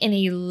speaking in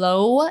a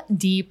low,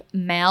 deep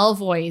male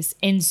voice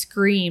and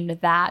screamed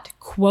that,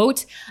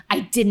 quote,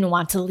 I didn't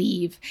want to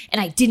leave and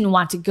I didn't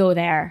want to go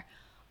there,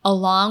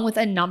 along with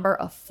a number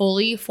of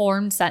fully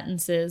formed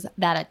sentences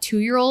that a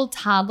 2-year-old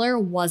toddler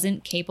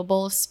wasn't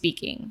capable of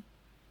speaking.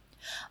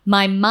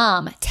 My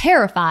mom,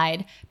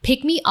 terrified,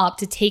 picked me up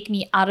to take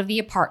me out of the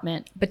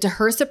apartment, but to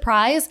her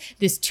surprise,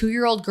 this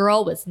 2-year-old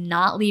girl was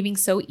not leaving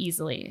so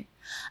easily.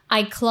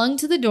 I clung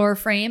to the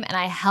doorframe and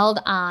I held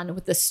on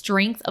with the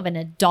strength of an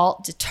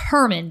adult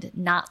determined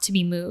not to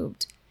be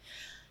moved.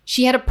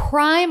 She had to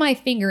pry my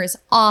fingers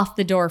off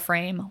the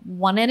doorframe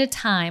one at a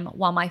time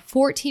while my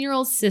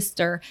 14-year-old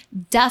sister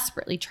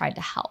desperately tried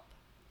to help.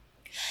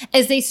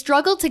 As they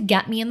struggled to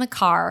get me in the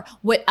car,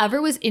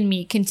 whatever was in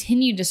me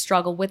continued to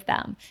struggle with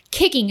them,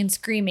 kicking and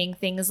screaming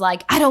things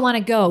like, I don't want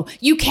to go,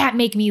 you can't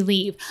make me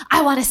leave,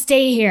 I want to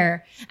stay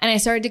here. And I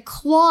started to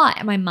claw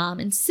at my mom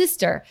and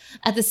sister,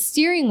 at the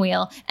steering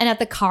wheel and at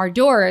the car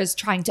doors,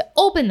 trying to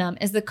open them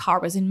as the car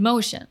was in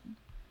motion.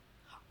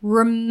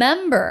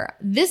 Remember,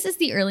 this is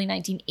the early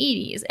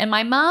 1980s, and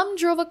my mom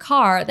drove a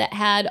car that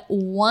had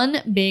one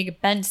big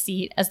bench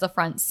seat as the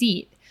front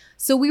seat.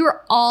 So we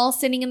were all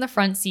sitting in the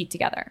front seat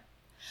together.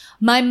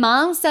 My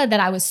mom said that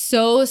I was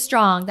so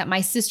strong that my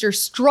sister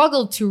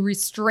struggled to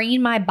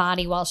restrain my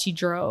body while she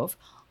drove.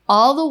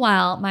 All the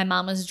while, my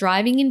mom was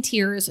driving in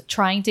tears,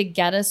 trying to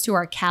get us to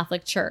our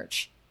Catholic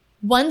church.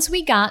 Once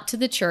we got to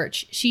the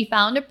church, she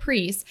found a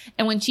priest,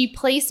 and when she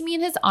placed me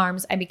in his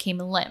arms, I became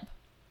limp.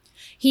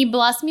 He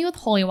blessed me with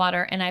holy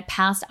water, and I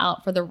passed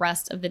out for the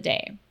rest of the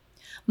day.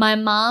 My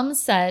mom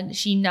said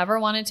she never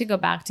wanted to go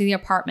back to the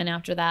apartment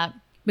after that,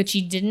 but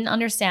she didn't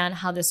understand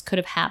how this could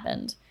have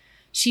happened.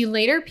 She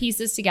later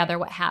pieces together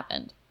what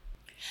happened.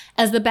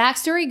 As the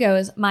backstory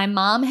goes, my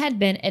mom had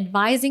been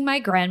advising my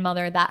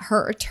grandmother that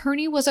her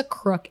attorney was a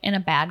crook and a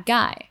bad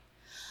guy.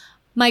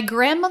 My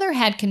grandmother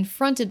had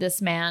confronted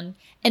this man,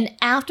 and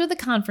after the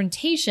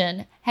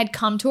confrontation, had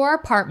come to our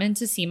apartment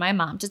to see my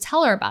mom to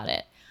tell her about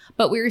it.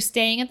 But we were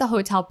staying at the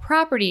hotel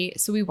property,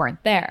 so we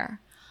weren't there.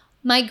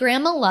 My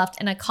grandma left,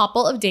 and a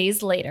couple of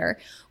days later,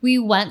 we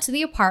went to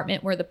the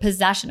apartment where the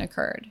possession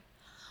occurred.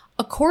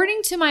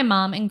 According to my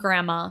mom and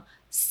grandma,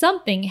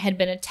 something had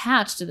been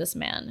attached to this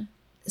man.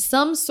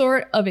 Some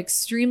sort of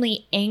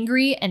extremely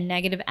angry and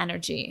negative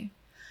energy.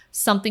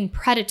 Something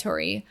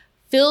predatory,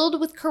 filled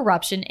with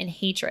corruption and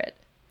hatred.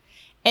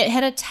 It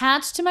had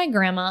attached to my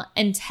grandma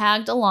and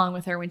tagged along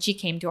with her when she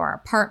came to our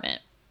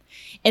apartment.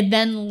 It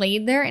then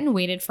laid there and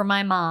waited for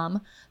my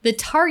mom, the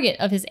target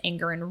of his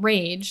anger and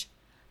rage.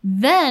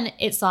 Then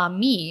it saw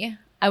me.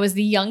 I was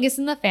the youngest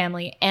in the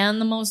family and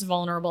the most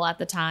vulnerable at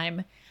the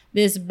time.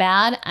 This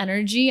bad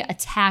energy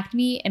attacked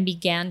me and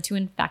began to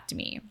infect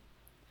me.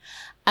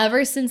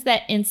 Ever since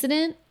that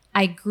incident,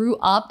 I grew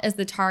up as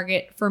the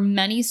target for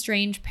many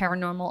strange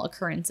paranormal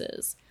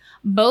occurrences.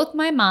 Both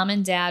my mom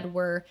and dad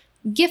were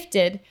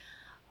gifted,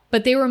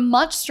 but they were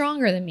much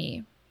stronger than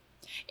me.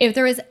 If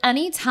there was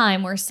any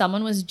time where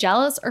someone was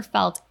jealous or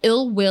felt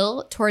ill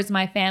will towards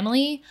my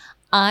family,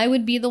 I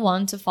would be the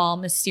one to fall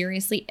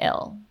mysteriously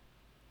ill.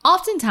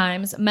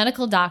 Oftentimes,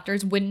 medical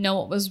doctors wouldn't know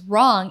what was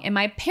wrong, and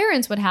my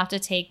parents would have to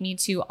take me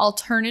to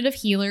alternative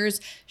healers,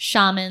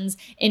 shamans,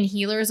 and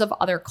healers of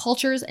other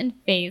cultures and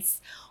faiths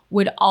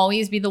would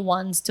always be the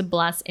ones to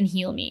bless and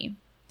heal me.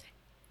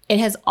 It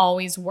has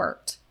always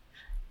worked.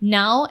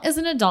 Now, as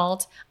an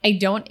adult, I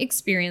don't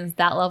experience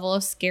that level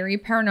of scary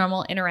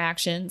paranormal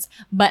interactions,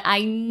 but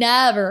I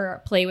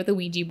never play with a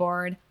Ouija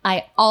board.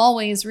 I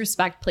always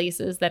respect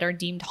places that are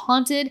deemed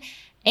haunted,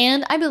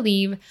 and I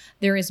believe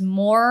there is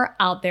more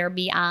out there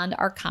beyond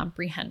our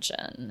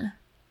comprehension.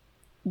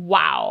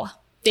 Wow.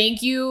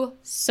 Thank you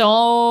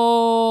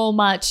so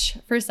much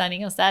for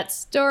sending us that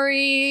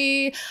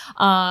story.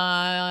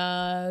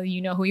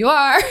 You know who you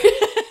are,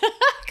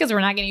 because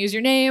we're not going to use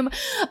your name,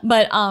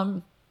 but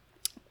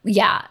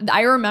yeah,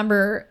 I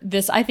remember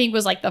this, I think,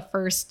 was like the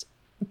first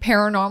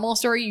paranormal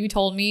story you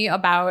told me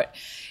about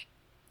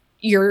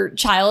your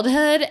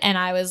childhood. And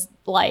I was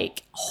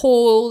like,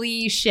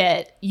 holy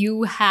shit,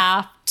 you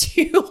have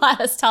to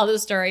let us tell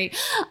this story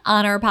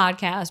on our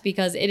podcast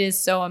because it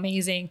is so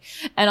amazing.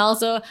 And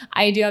also,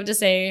 I do have to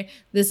say,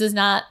 this is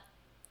not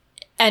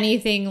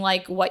anything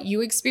like what you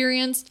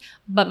experienced,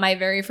 but my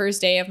very first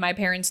day of my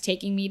parents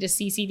taking me to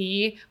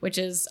CCD, which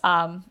is,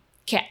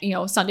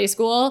 Sunday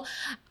school.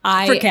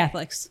 For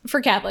Catholics,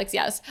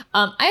 yes.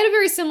 I had a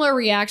very similar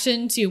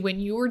reaction to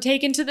when you were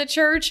taken to the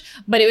church,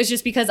 but it was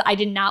just because I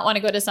did not want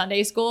to go to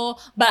Sunday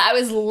school. But I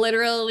was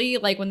literally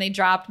like, when they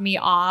dropped me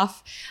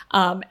off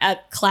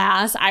at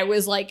class, I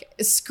was like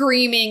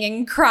screaming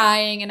and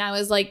crying. And I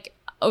was like,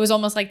 it was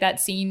almost like that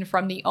scene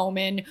from The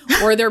Omen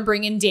where they're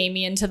bringing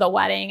Damien to the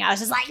wedding. I was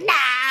just like, no,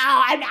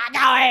 I'm not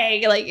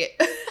going.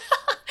 Like,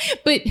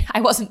 but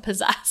I wasn't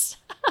possessed.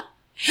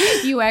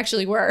 You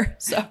actually were.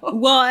 So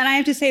well, and I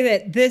have to say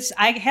that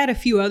I had a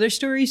few other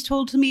stories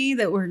told to me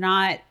that were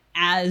not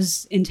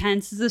as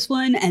intense as this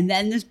one, and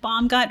then this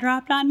bomb got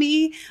dropped on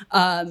me.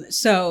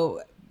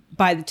 So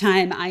by the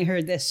time I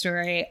heard this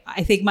story,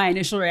 I think my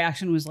initial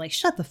reaction was like,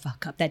 "Shut the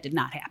fuck up! That did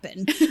not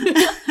happen."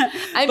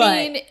 I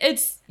mean,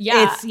 it's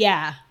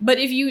yeah. But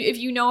if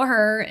you know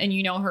her and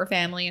you know her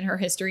family and her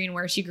history and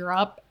where she grew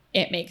up,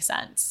 it makes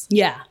sense.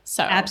 Yeah.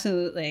 So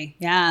absolutely,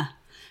 yeah.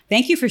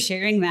 Thank you for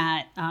sharing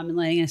that and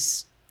letting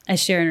us, as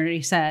Sharon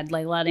already said,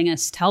 like letting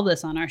us tell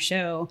this on our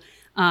show.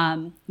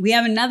 We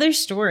have another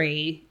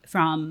story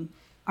from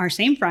our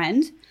same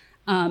friend.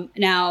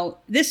 Now,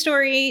 this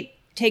story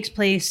takes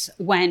place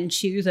when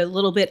she was a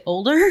little bit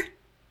older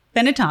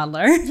than a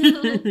toddler.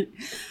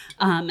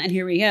 And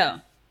here we go.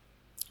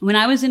 When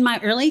I was in my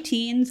early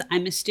teens, I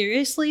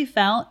mysteriously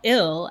fell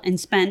ill and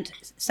spent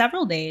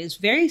several days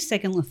very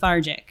sick and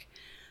lethargic.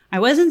 I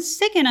wasn't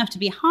sick enough to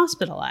be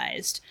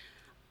hospitalized.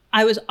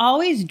 I was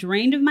always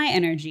drained of my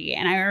energy,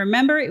 and I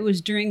remember it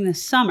was during the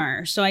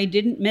summer, so I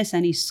didn't miss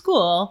any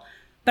school,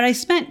 but I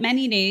spent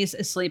many days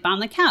asleep on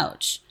the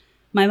couch.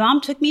 My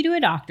mom took me to a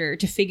doctor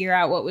to figure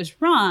out what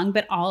was wrong,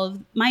 but all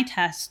of my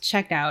tests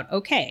checked out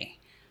okay.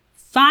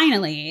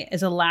 Finally,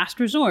 as a last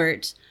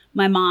resort,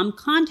 my mom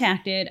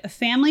contacted a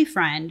family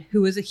friend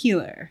who was a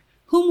healer,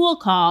 whom we'll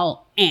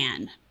call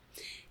Anne.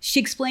 She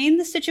explained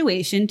the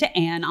situation to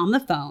Anne on the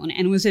phone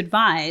and was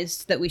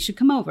advised that we should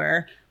come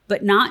over,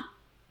 but not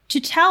to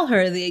tell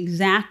her the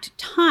exact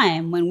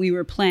time when we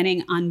were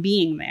planning on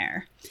being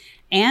there.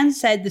 Anne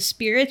said the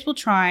spirits will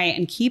try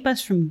and keep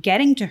us from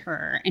getting to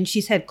her. And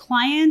she's had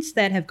clients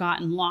that have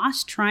gotten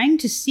lost trying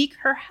to seek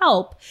her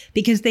help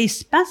because they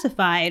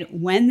specified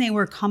when they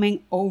were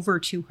coming over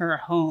to her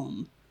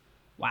home.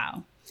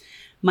 Wow.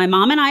 My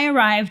mom and I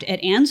arrived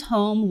at Anne's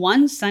home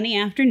one sunny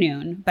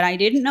afternoon, but I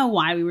didn't know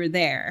why we were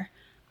there.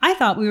 I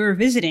thought we were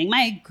visiting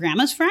my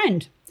grandma's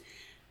friend.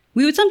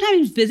 We would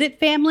sometimes visit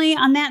family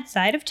on that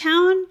side of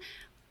town,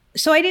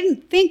 so I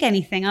didn't think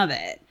anything of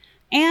it.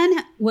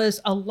 Anne was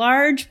a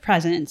large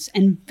presence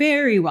and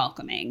very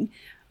welcoming.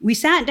 We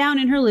sat down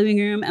in her living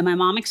room and my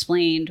mom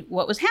explained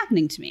what was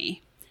happening to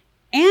me.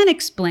 Anne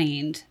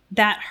explained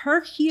that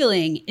her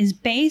healing is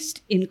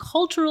based in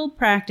cultural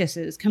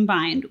practices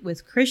combined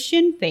with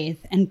Christian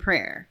faith and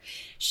prayer.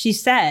 She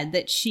said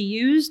that she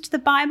used the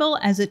Bible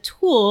as a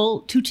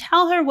tool to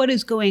tell her what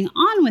is going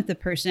on with the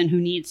person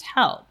who needs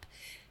help.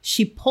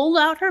 She pulled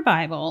out her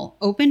Bible,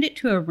 opened it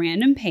to a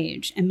random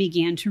page, and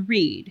began to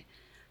read.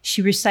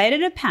 She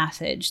recited a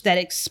passage that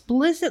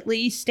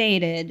explicitly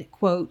stated,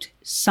 quote,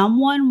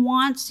 "Someone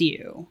wants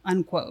you,"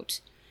 unquote.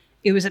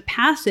 It was a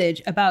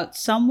passage about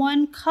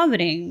someone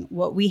coveting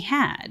what we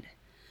had.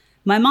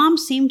 My mom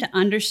seemed to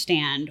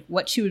understand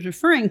what she was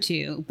referring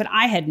to, but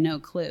I had no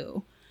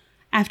clue.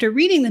 After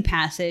reading the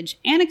passage,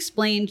 Anne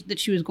explained that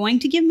she was going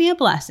to give me a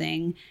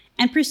blessing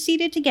and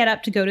proceeded to get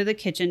up to go to the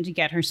kitchen to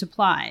get her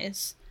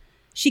supplies.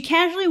 She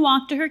casually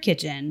walked to her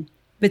kitchen,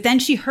 but then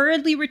she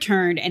hurriedly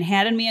returned and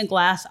handed me a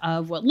glass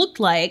of what looked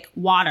like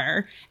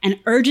water and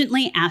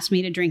urgently asked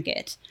me to drink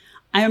it.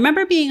 I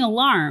remember being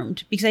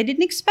alarmed because I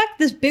didn't expect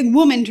this big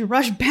woman to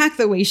rush back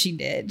the way she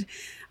did.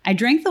 I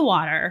drank the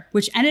water,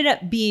 which ended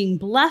up being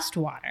blessed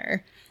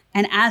water.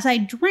 And as I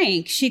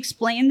drank, she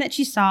explained that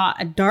she saw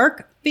a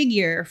dark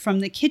figure from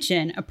the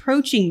kitchen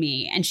approaching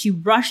me, and she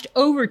rushed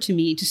over to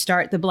me to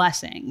start the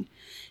blessing.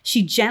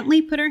 She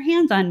gently put her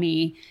hands on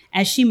me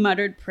as she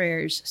muttered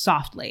prayers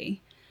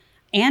softly.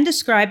 Anne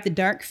described the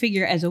dark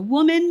figure as a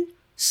woman,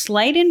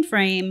 slight in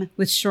frame,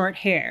 with short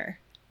hair.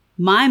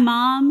 My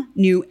mom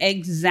knew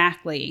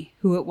exactly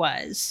who it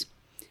was.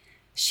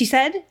 She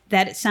said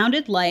that it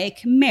sounded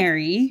like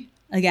Mary,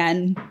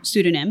 again,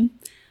 pseudonym,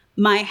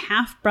 my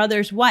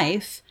half-brother's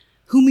wife,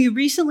 whom we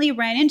recently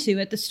ran into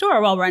at the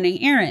store while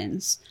running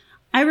errands.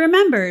 I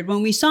remembered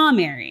when we saw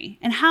Mary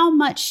and how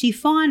much she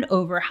fawned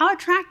over how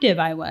attractive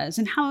I was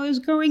and how I was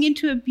growing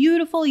into a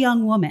beautiful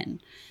young woman.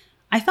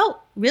 I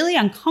felt really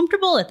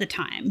uncomfortable at the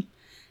time.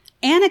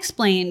 Anne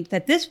explained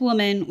that this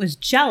woman was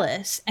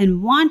jealous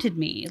and wanted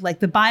me, like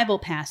the Bible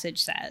passage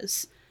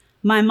says.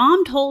 My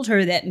mom told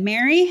her that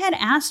Mary had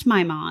asked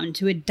my mom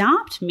to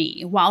adopt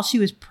me while she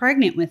was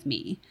pregnant with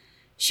me.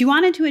 She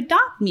wanted to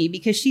adopt me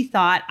because she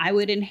thought I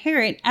would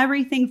inherit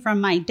everything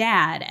from my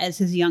dad as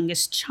his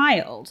youngest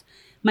child.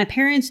 My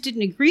parents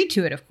didn't agree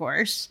to it, of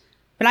course,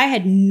 but I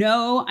had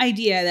no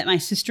idea that my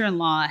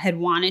sister-in-law had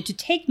wanted to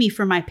take me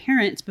from my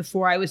parents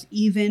before I was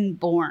even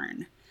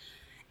born.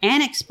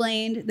 Anne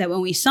explained that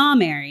when we saw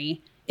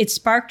Mary, it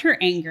sparked her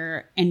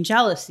anger and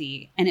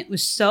jealousy, and it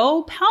was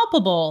so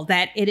palpable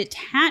that it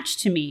attached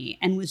to me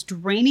and was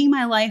draining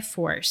my life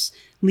force,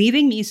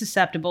 leaving me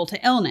susceptible to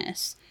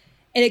illness.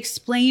 It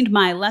explained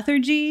my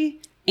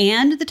lethargy,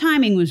 and the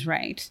timing was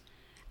right.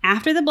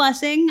 After the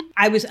blessing,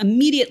 I was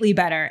immediately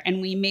better, and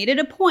we made it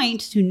a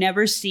point to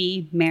never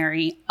see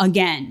Mary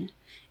again.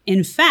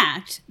 In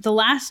fact, the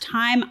last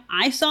time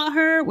I saw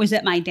her was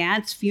at my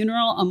dad's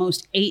funeral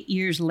almost 8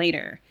 years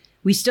later.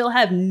 We still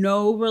have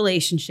no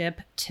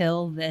relationship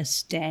till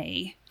this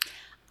day.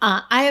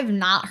 I have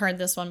not heard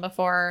this one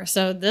before.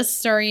 So this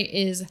story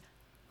is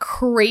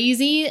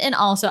crazy. And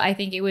also, I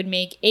think it would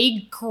make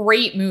a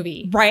great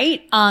movie.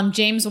 Right?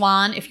 James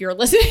Wan, if you're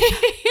listening.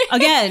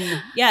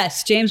 Again,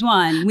 yes, James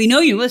Wan. We know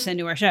you listen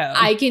to our show.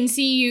 I can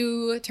see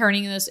you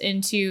turning this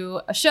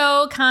into a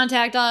show.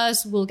 Contact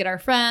us. We'll get our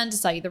friend to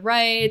sell you the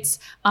rights.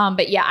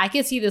 But yeah, I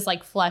could see this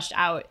like fleshed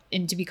out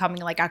into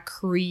becoming like a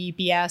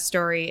creepy ass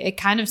story. It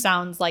kind of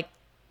sounds like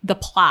the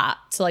plot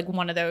to like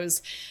one of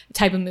those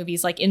type of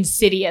movies like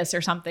Insidious or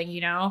something,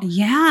 you know?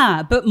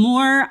 Yeah, but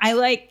more I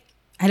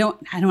don't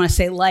want to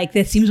say like,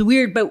 that seems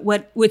weird, but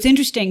what's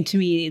interesting to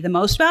me the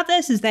most about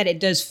this is that it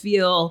does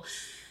feel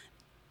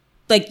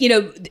like, you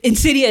know,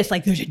 Insidious,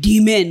 like there's a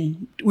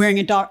demon wearing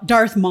a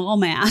Darth Maul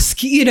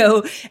mask, you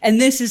know,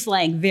 and this is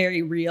like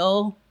very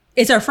real.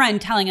 It's our friend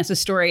telling us a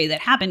story that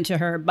happened to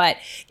her, but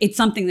it's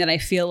something that I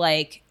feel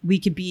like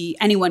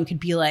anyone could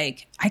be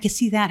like, I could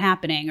see that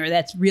happening, or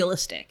that's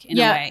realistic in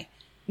a way.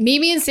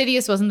 Maybe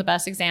Insidious wasn't the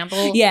best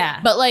example. Yeah.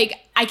 But like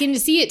I can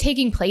see it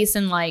taking place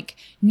in like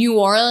New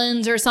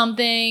Orleans or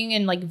something,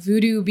 and like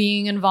voodoo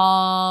being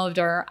involved,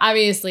 or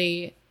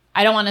obviously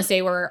I don't want to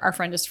say where our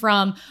friend is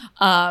from,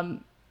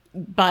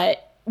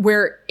 but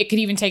where it could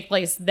even take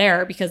place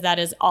there, because that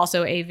is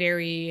also a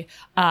very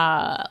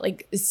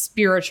like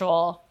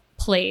spiritual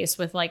place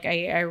with like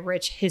a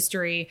rich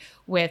history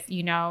with,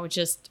 you know,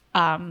 just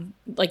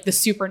like the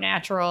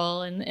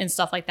supernatural and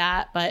stuff like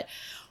that. But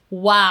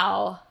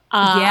wow.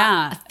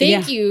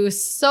 Thank you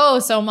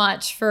so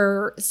much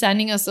for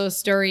sending us those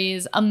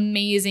stories.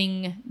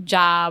 Amazing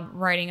job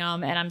writing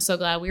them. And I'm so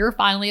glad we were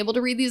finally able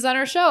to read these on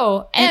our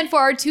show and for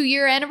our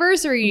 2-year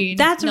anniversary.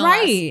 That's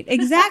right.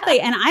 Exactly.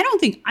 And I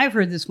don't think I've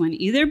heard this one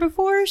either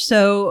before.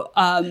 So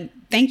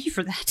thank you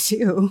for that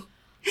too.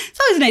 It's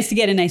always nice to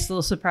get a nice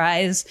little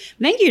surprise.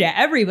 Thank you to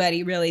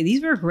everybody, really.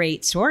 These were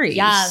great stories.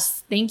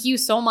 Yes. Thank you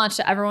so much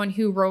to everyone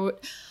who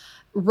wrote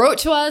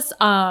to us.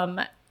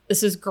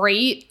 This is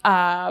great.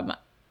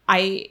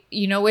 I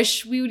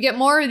wish we would get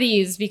more of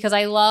these because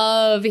I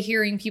love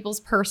hearing people's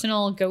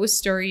personal ghost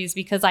stories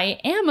because I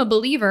am a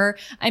believer.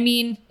 I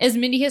mean, as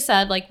Mindy has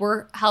said, like,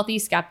 we're healthy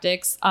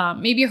skeptics.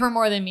 Maybe her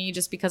more than me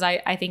just because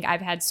I think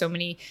I've had so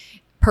many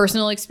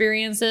personal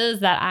experiences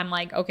that I'm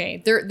like,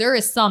 okay, there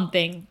is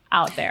something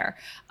out there.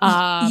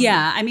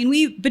 Yeah. I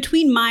mean,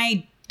 between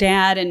my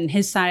dad and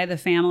his side of the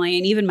family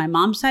and even my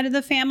mom's side of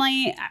the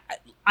family,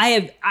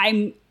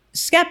 I'm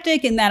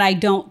skeptic in that I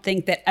don't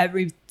think that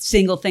every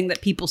single thing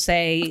that people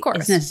say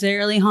is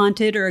necessarily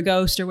haunted or a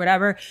ghost or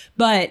whatever.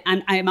 But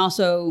I'm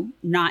also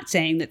not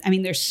saying that. I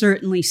mean, there's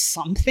certainly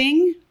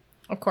something.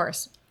 Of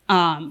course.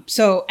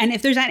 So, and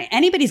if there's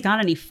anybody's got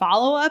any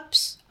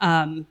follow-ups,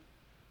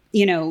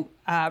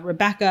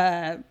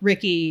 Rebecca,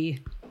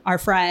 Ricky, our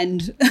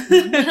friend,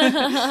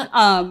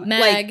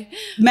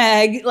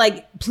 Meg,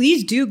 like,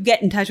 please do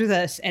get in touch with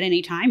us at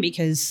any time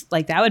because,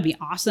 like, that would be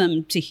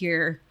awesome to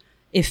hear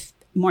if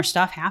more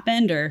stuff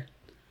happened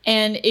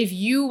and if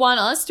you want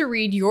us to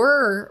read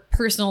your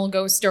personal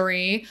ghost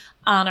story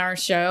on our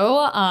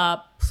show,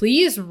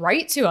 please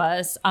write to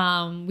us.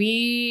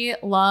 We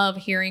love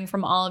hearing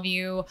from all of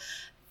you.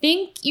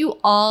 Thank you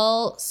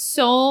all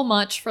so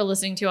much for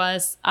listening to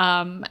us.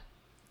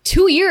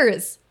 2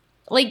 years,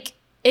 like,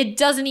 it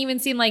doesn't even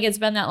seem like it's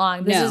been that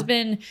long. This has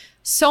been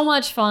so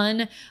much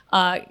fun.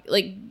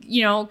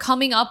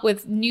 Coming up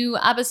with new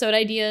episode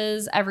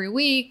ideas every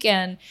week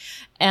and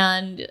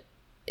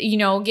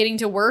getting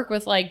to work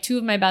with like 2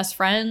 of my best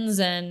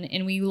friends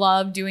and we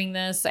love doing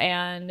this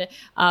and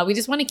we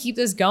just want to keep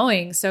this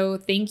going. So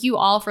thank you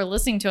all for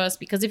listening to us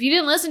because if you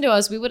didn't listen to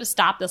us, we would have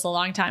stopped this a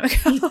long time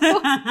ago.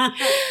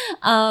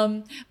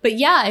 But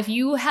yeah, if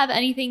you have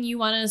anything you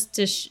want us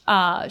to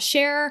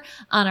share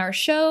on our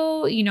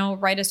show,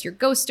 write us your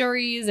ghost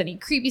stories, any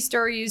creepy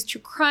stories,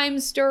 true crime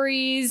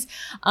stories,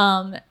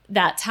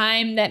 that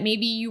time that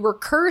maybe you were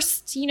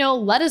cursed,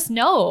 let us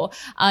know.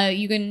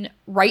 You can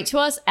write to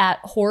us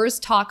at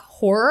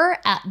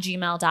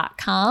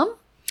horrorstalkhorror@gmail.com.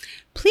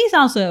 Please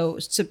also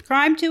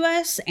subscribe to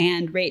us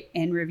and rate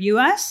and review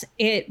us.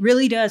 It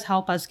really does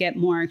help us get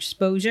more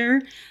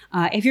exposure.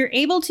 If you're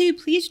able to,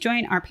 please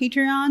join our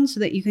Patreon so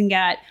that you can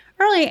get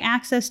early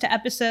access to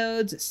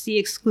episodes, see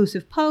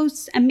exclusive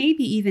posts, and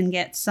maybe even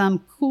get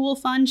some cool,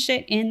 fun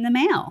shit in the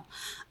mail.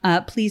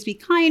 Please be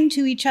kind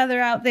to each other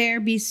out there.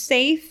 Be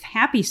safe.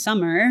 Happy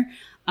summer.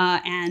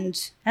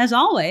 And as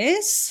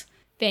always,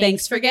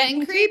 thanks for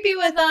getting creepy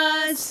with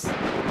us.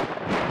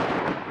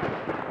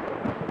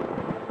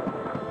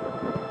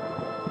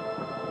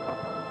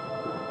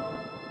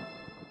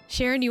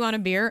 Sharon, do you want a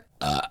beer?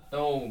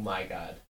 Oh my God.